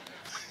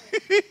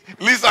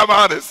 At least I'm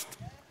honest.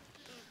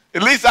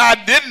 At least I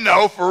didn't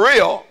know for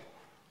real.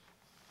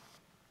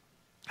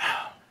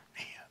 Oh,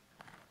 man.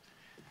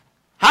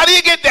 How do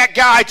you get that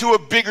guy to a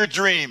bigger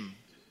dream?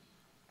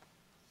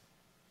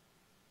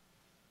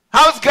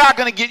 How is God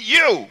going to get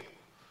you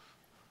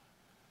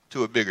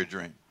to a bigger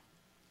dream?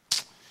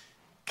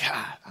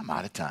 God, I'm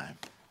out of time.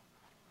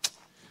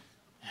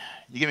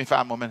 You give me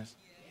 5 more minutes?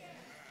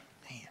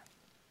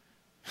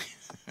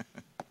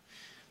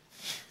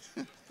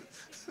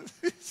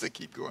 So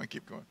keep going.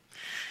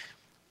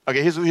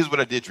 Okay, here's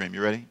what I did dream.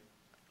 You ready?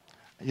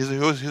 Here's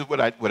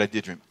what I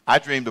did dream. I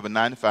dreamed of a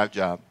 9-to-5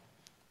 job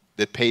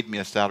that paid me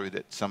a salary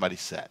that somebody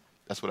set.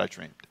 That's what I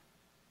dreamed.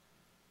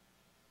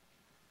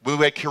 When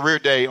we had career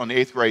day on the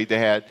 8th grade, they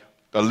had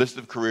a list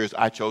of careers.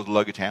 I chose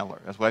luggage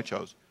handler. That's what I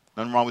chose.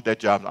 Nothing wrong with that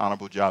job, an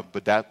honorable job,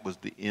 but that was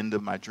the end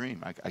of my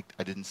dream.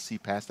 I didn't see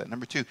past that.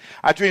 Number 2,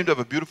 I dreamed of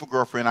a beautiful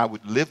girlfriend I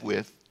would live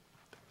with.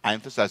 I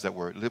emphasize that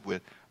word, live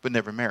with, but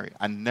never marry.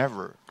 I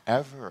never,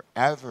 ever,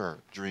 ever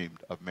dreamed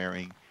of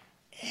marrying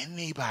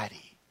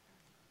anybody.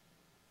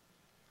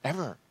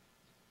 Ever.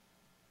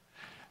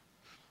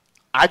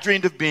 I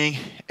dreamed of being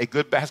a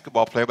good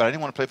basketball player, but I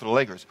didn't want to play for the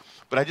Lakers.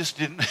 But I just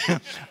didn't.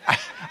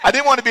 I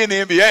didn't want to be in the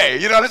NBA.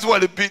 You know, I just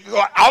wanted to be.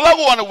 All I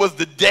wanted was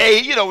the day.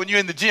 You know, when you're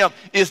in the gym,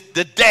 it's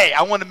the day.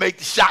 I want to make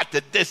the shot.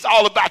 It's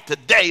all about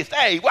today. It's,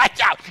 hey,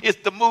 watch out.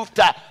 It's the move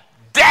to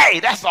day.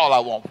 That's all I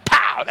want.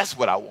 Pow. That's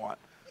what I want.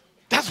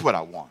 That's what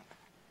I want.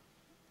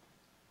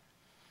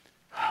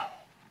 Oh,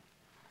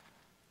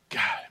 God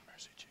have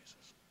mercy,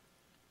 Jesus.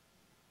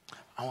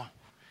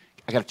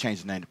 I got to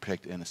change the name to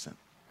protect the innocent.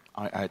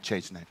 I had to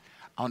change the name.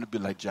 I want to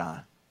be like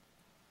John.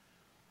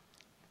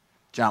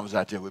 John was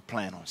out there. We were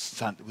playing on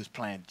Sunday.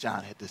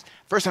 John had this.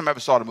 First time I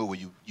ever saw the movie where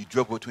you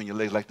dribble between your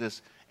legs like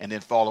this and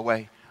then fall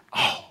away.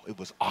 Oh, it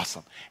was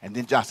awesome. And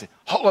then John said,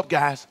 hold up,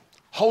 guys.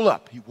 Hold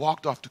up. He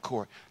walked off the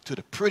court to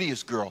the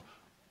prettiest girl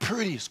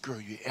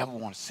you ever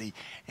want to see.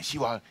 And she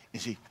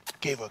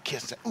gave her a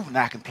kiss and said, ooh,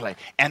 now I can play.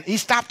 And he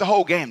stopped the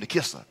whole game to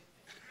kiss her.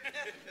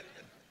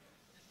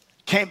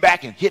 Came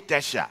back and hit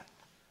that shot.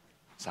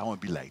 So I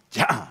want to be like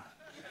John.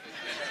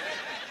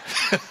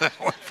 I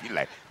want to be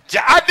like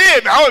John. I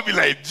did. I want to be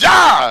like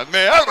John,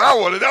 man. That's what I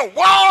want to know.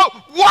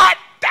 Whoa, what?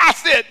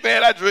 That's it,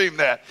 man. I dreamed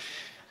that.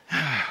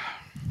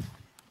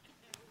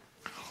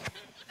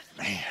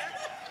 Man.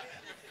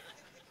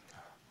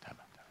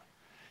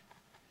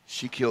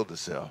 She killed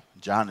herself.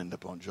 John ended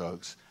up on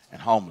drugs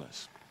and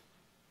homeless.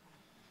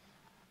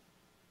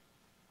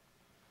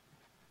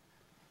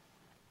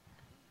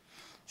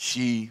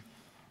 She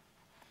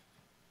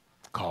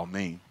called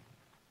me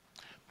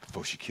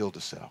before she killed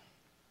herself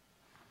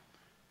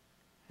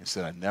and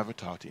said, I never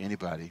talked to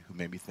anybody who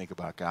made me think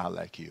about God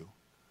like you.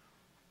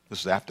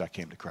 This was after I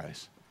came to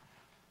Christ.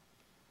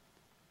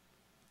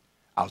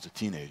 I was a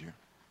teenager.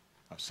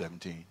 I was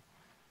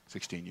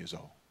 16 years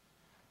old.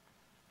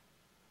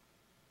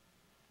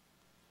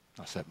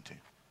 No, 17.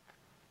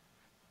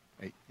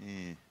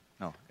 18.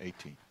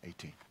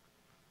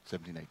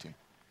 17, 18.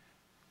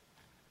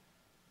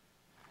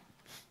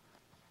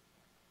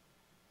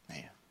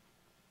 Man.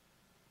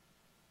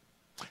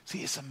 See,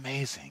 it's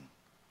amazing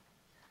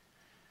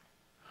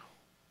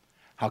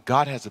how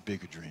God has a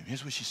bigger dream.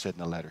 Here's what she said in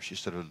the letter. She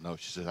said in the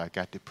note, she said, I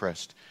got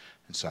depressed,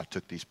 and so I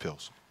took these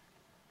pills.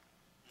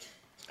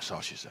 That's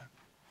all she said.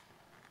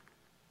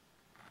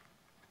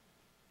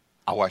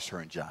 I watched her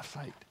and John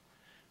fight.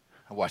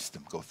 I watched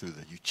them go through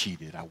the, you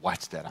cheated. I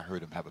watched that. I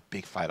heard them have a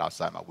big fight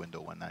outside my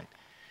window one night.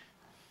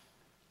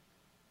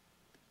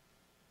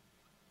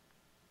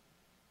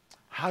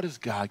 How does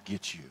God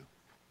get you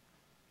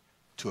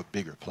to a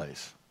bigger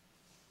place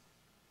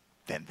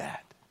than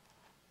that?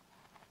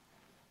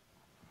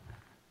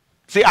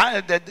 See,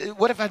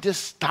 what if I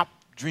just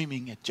stopped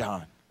dreaming at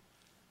John?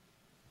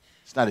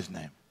 It's not his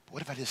name.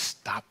 What if I just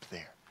stopped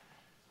there?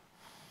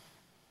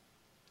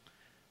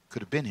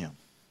 Could have been him.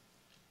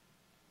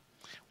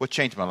 What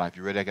changed my life?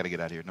 You ready? I got to get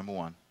out of here. Number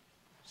one.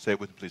 Say it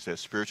with me, please. Say it.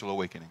 Spiritual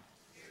awakening.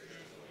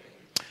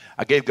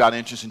 I gave God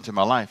interest into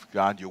my life.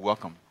 God, you're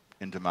welcome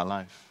into my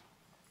life.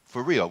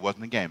 For real. It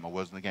wasn't a game. It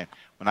wasn't a game.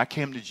 When I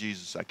came to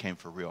Jesus, I came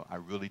for real. I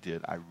really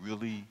did. I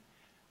really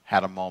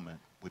had a moment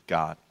with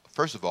God.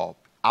 First of all,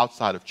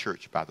 outside of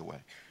church, by the way.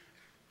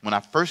 When I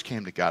first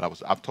came to God,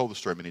 I've told the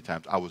story many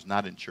times, I was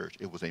not in church.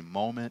 It was a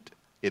moment.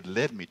 It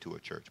led me to a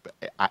church. But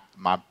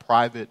my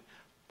private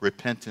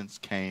repentance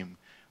came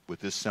with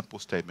this simple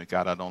statement: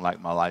 God, I don't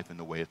like my life and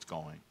the way it's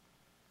going.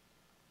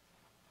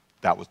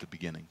 That was the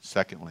beginning.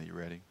 Secondly, you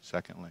ready?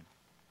 Secondly,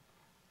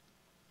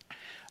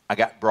 I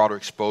got broader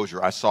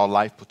exposure. I saw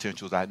life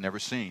potentials I had never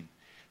seen.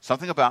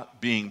 Something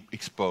about being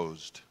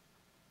exposed.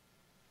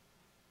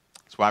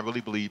 That's why I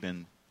really believe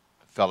in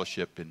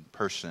fellowship in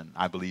person.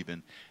 I believe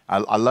in,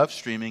 I love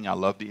streaming. I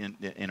love the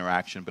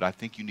interaction, but I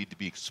think you need to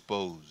be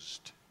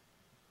exposed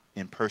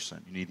in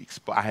person. You need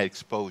I had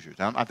exposures.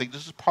 I think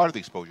this is part of the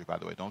exposure, by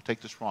the way. Don't take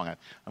this wrong.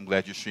 I'm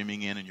glad you're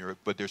streaming in,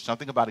 but there's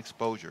something about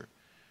exposure.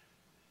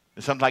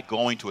 There's something like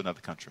going to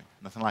another country.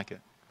 Nothing like it.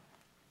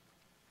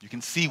 You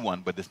can see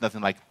one, but there's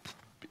nothing like.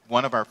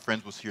 One of our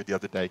friends was here the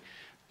other day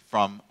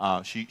from,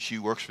 she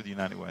works for the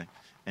United Way,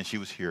 and she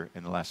was here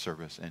in the last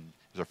service, and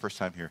it was her first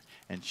time here.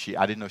 And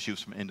I didn't know she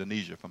was from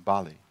Indonesia, from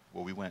Bali,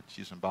 where we went.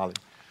 She's from Bali,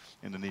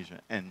 Indonesia.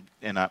 And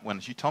when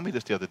she told me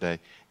this the other day,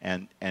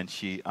 and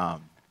she,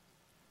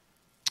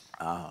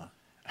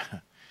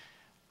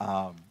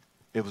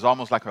 it was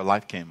almost like her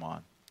life came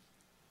on.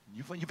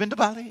 You've been to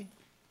Bali?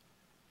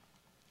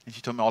 And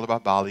she told me all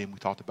about Bali, and we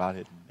talked about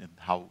it, and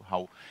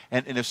how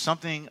and there's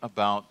something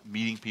about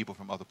meeting people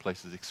from other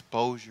places.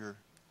 Exposure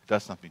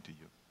does something to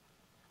you.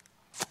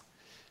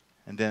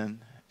 And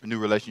then new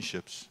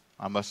relationships.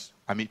 I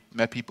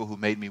met people who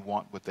made me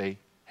want what they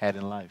had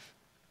in life.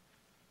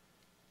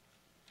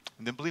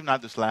 And then, believe it or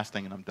not, this last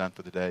thing, and I'm done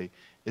for the day,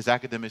 is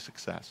academic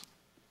success.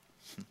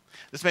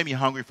 This made me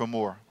hungry for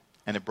more,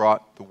 and it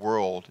brought the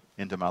world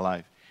into my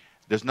life.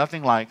 There's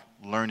nothing like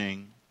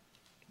learning.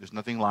 There's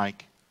nothing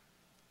like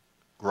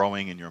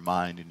growing in your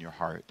mind and your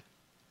heart.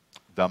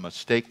 The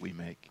mistake we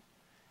make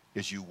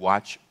is you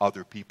watch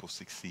other people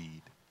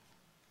succeed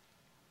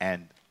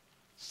and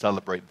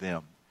celebrate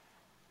them.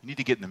 You need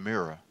to get in the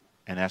mirror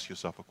and ask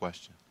yourself a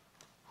question.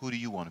 Who do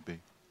you want to be?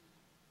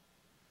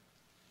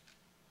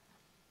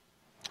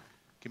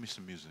 Give me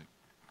some music.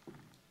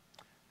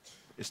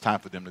 It's time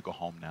for them to go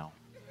home now.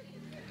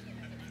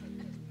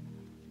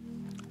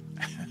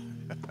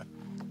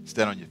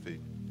 Stand on your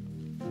feet.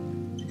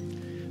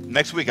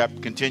 Next week, I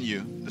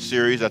continue the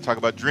series. I talk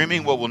about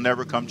dreaming what will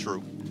never come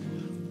true.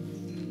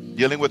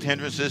 Dealing with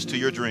hindrances to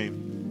your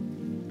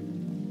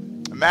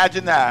dream.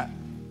 Imagine that.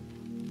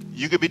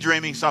 You could be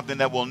dreaming something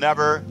that will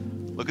never,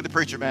 look at the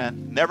preacher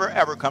man, never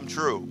ever come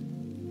true.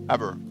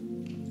 Ever.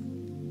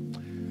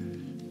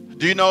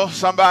 Do you know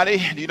somebody?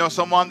 Do you know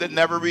someone that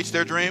never reached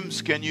their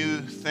dreams? Can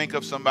you think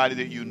of somebody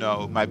that you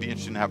know? It might be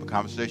interesting to have a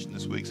conversation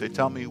this week. Say,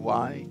 tell me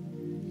why.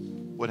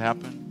 What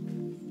happened?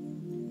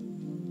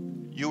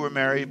 You were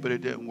married, but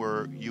it didn't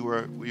work. You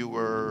were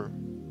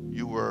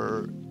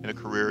in a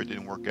career, it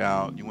didn't work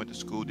out. You went to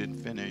school,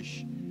 didn't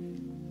finish.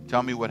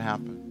 Tell me what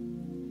happened.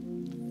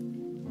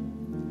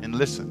 And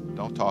listen.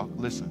 Don't talk.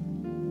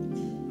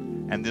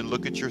 Listen. And then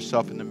look at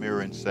yourself in the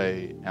mirror and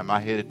say, am I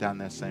headed down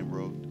that same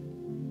road?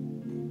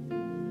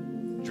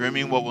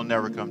 Dreaming what will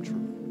never come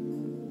true.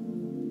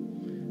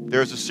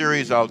 There's a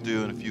series I'll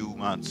do in a few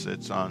months.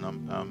 It's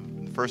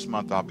on the first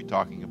month I'll be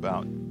talking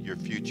about your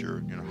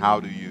future. You know,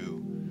 how do you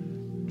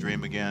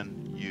dream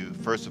again? You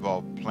first of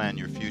all plan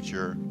your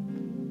future,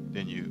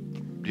 then you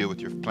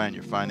plan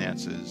your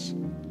finances,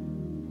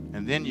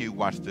 and then you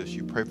watch this.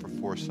 You pray for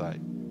foresight.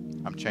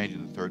 I'm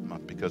changing the third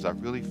month because I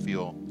really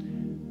feel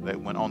that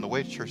when on the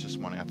way to church this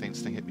morning, I think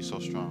this thing hit me so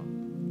strong.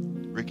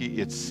 Ricky,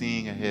 it's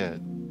seeing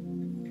ahead.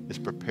 It's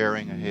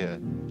preparing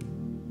ahead.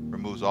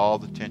 Removes all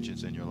the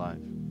tensions in your life.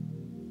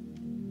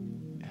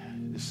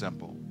 It's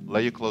simple.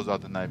 Lay your clothes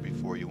out the night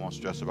before. You won't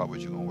stress about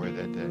what you're going to wear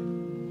that day.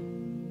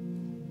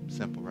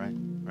 Simple, right?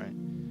 Right.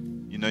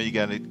 You know you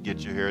got to get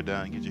your hair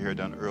done. Get your hair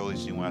done early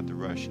so you won't have to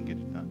rush and get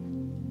it done.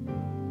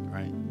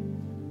 Right?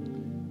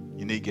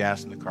 You need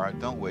gas in the car.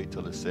 Don't wait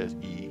till it says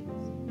E.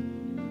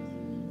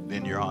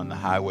 Then you're on the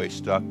highway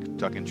stuck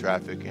in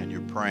traffic, and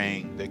you're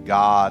praying that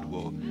God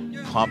will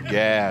pump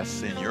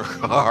gas in your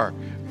car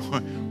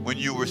when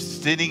you were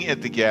sitting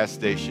at the gas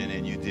station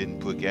and you didn't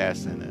put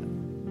gas in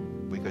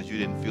it because you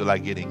didn't feel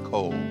like getting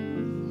cold.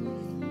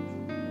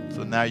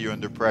 So now you're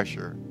under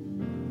pressure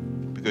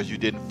because you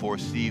didn't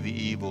foresee the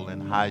evil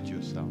and hide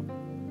yourself.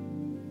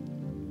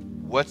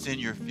 What's in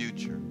your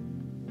future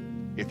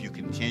if you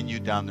continue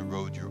down the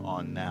road you're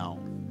on now?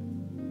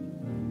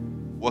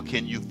 What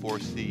can you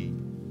foresee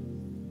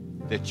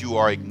that you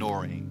are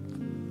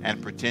ignoring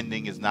and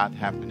pretending is not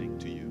happening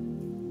to you?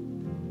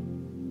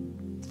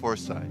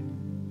 Foresight.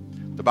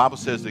 The Bible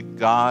says that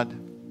God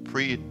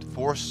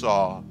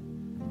foresaw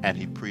and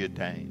he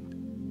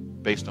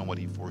preordained based on what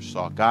he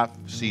foresaw. God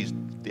sees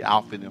the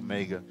Alpha and the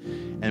Omega.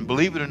 And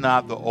believe it or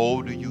not, the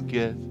older you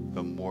get,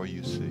 the more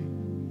you see.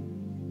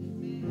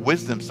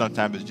 Wisdom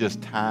sometimes is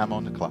just time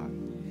on the clock.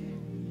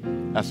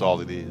 That's all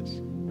it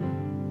is.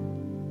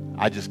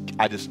 I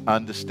just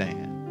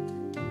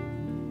understand.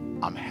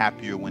 I'm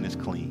happier when it's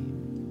clean.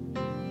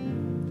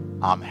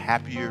 I'm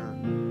happier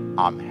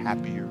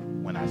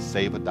when I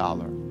save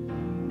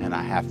 $1 and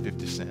I have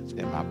 50 cents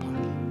in my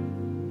pocket.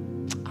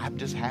 I'm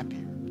just happier.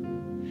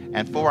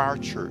 And for our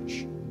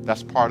church,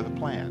 that's part of the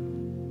plan.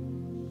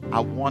 I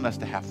want us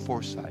to have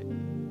foresight.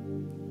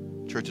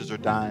 Churches are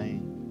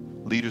dying.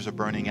 Leaders are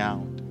burning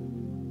out.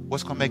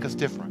 What's going to make us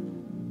different?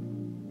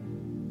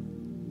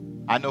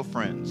 I know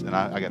friends, and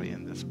I got to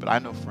end this, but I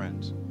know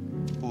friends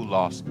who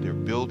lost their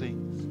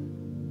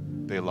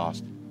buildings. They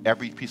lost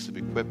every piece of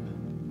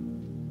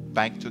equipment.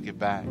 Bank took it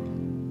back.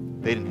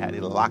 They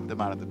locked them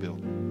out of the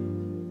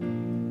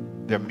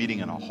building. They're meeting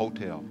in a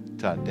hotel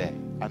today.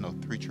 I know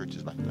 3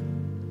 churches like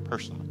that,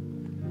 personally.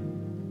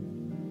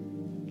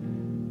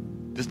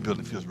 This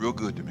building feels real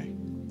good to me.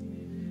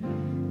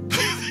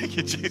 Thank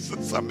you,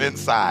 Jesus. I'm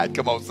inside.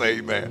 Come on, say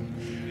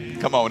amen.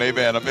 Come on,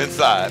 amen. I'm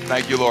inside.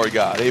 Thank you, Lord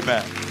God.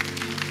 Amen.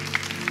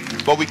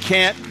 But we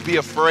can't be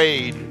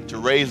afraid to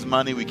raise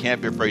money. We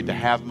can't be afraid to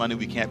have money.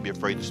 We can't be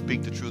afraid to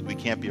speak the truth. We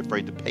can't be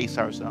afraid to pace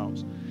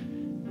ourselves,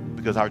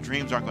 because our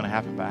dreams aren't going to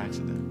happen by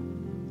accident.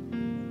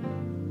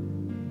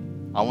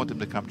 I want them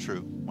to come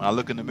true. When I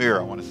look in the mirror,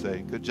 I want to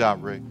say, good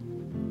job, Rick.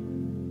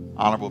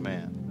 Honorable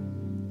man.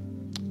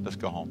 Let's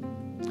go home.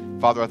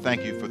 Father, I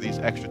thank you for these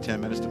extra 10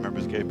 minutes the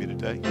members gave me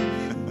today.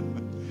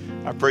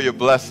 I pray your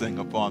blessing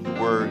upon the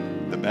word,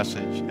 the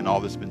message, and all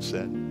that's been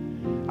said.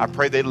 I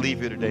pray they leave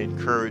here today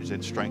encouraged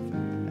and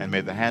strengthened, and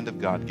may the hand of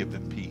God give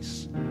them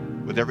peace.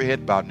 With every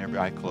head bowed and every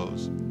eye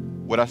closed.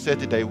 What I said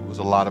today was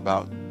a lot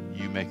about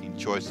you making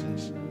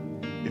choices.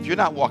 If you're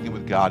not walking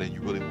with God and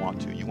you really want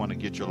to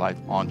get your life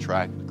on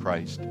track with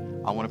Christ,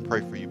 I want to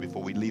pray for you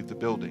before we leave the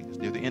building. It's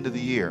near the end of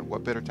the year.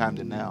 What better time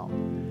than now?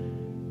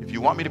 If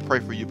you want me to pray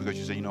for you because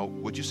you say,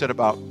 what you said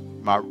about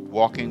my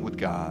walking with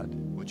God,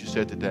 what you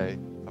said today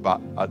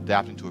about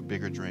adapting to a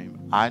bigger dream,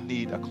 I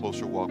need a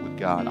closer walk with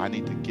God. I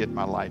need to get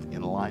my life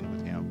in line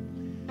with him.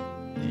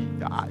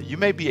 You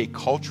may be a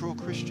cultural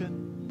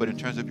Christian, but in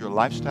terms of your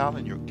lifestyle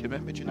and your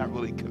commitment, you're not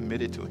really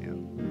committed to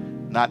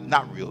him.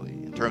 Not really.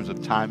 In terms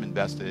of time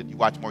invested, you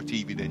watch more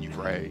TV than you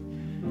pray.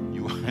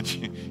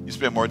 You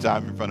spend more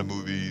time in front of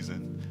movies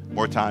and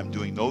more time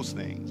doing those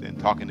things and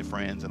talking to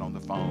friends and on the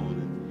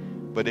phone.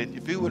 But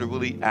if we were to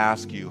really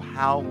ask you,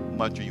 how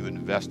much are you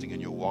investing in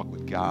your walk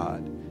with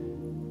God?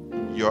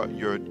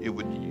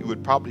 You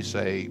would probably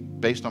say,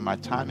 based on my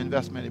time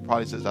investment, it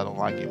probably says I don't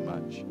like him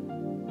much.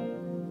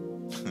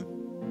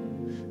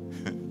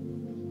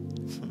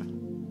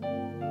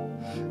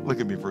 Look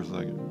at me for a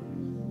second.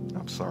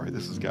 I'm sorry.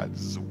 This is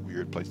a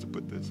weird place to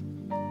put this.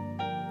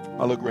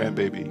 My little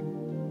grandbaby,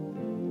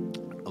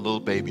 a little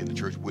baby in the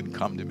church, wouldn't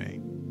come to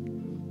me.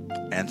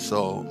 And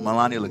so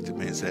Melania looked at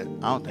me and said,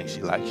 I don't think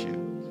she likes you.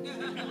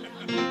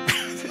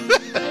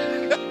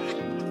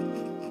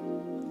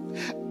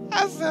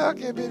 I said,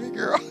 okay, baby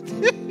girl.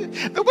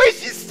 The way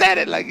she said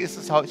it, like this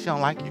is how she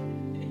don't like you.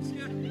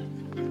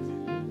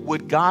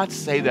 Would God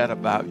say that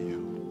about you?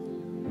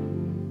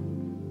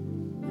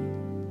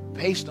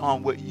 Based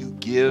on what you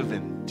give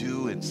and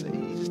do and say,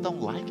 you just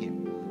don't like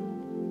him.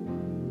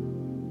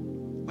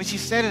 When she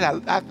said it, I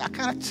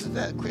kind of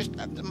said, Christian,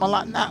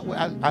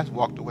 I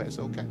walked away. It's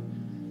okay.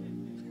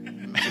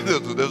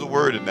 There's a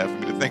word in that for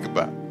me to think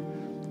about.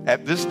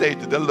 At this stage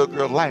of that little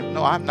girl's life,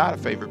 no, I'm not a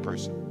favorite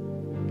person.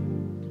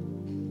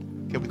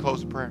 Can we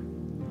close the prayer?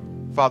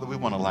 Father, we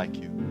want to like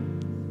you.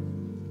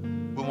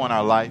 We want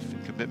our life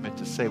and commitment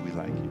to say we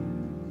like you.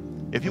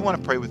 If you want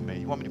to pray with me,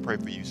 you want me to pray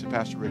for you, say,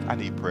 Pastor Rick, I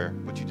need prayer.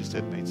 What you just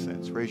said made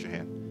sense. Raise your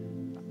hand.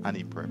 I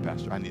need prayer,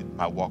 Pastor. I need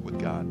my walk with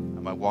God.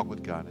 My walk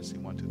with God. I see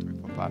 1, 2, 3,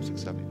 4, 5,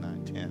 6, 7, 8,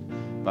 9,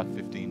 10, about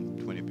 15,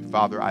 20.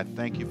 Father, I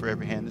thank you for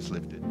every hand that's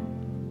lifted.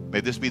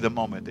 May this be the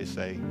moment they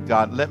say,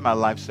 God, let my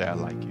life say I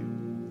like you.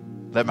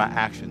 Let my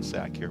actions say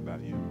I care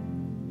about you.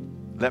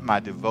 Let my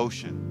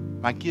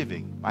devotion, my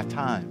giving, my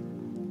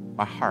time,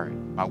 my heart,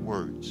 my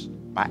words,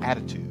 my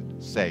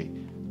attitude say,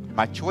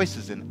 my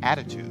choices and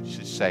attitudes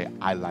should say,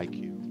 I like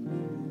you.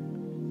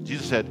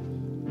 Jesus said,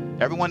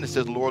 everyone that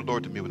says, Lord,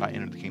 Lord to me will not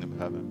enter the kingdom of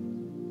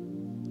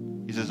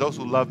heaven. He says, those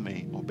who love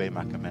me obey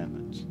my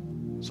commandments.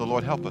 So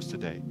Lord, help us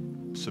today.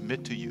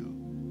 Submit to you.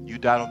 You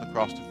died on the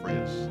cross to free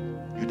us.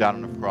 You died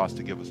on the cross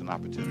to give us an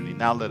opportunity.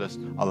 Now let us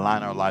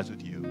align our lives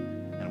with you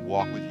and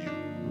walk with you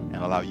and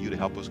allow you to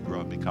help us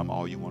grow and become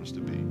all you want us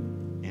to be.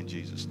 In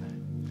Jesus'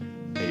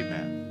 name,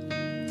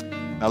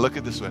 amen. Now look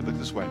at this way. Look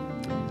this way.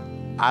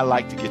 I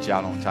like to get you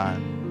out on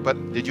time.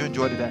 But did you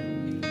enjoy today?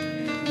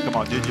 Come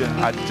on, did you?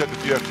 I took a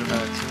few extra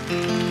minutes.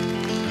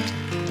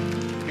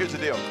 Here's the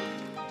deal.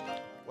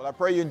 Well, I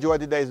pray you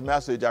enjoyed today's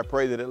message. I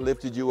pray that it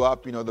lifted you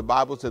up. You know, the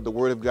Bible said the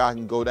Word of God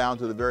can go down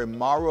to the very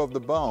marrow of the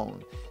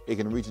bone. It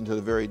can reach into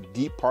the very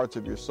deep parts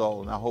of your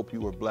soul. And I hope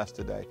you were blessed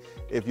today.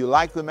 If you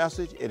liked the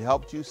message, it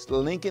helped you,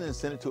 link it and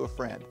send it to a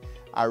friend.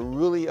 I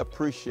really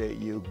appreciate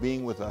you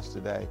being with us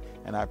today.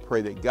 And I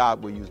pray that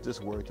God will use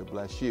this word to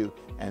bless you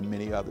and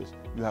many others.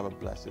 You have a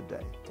blessed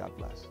day. God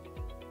bless.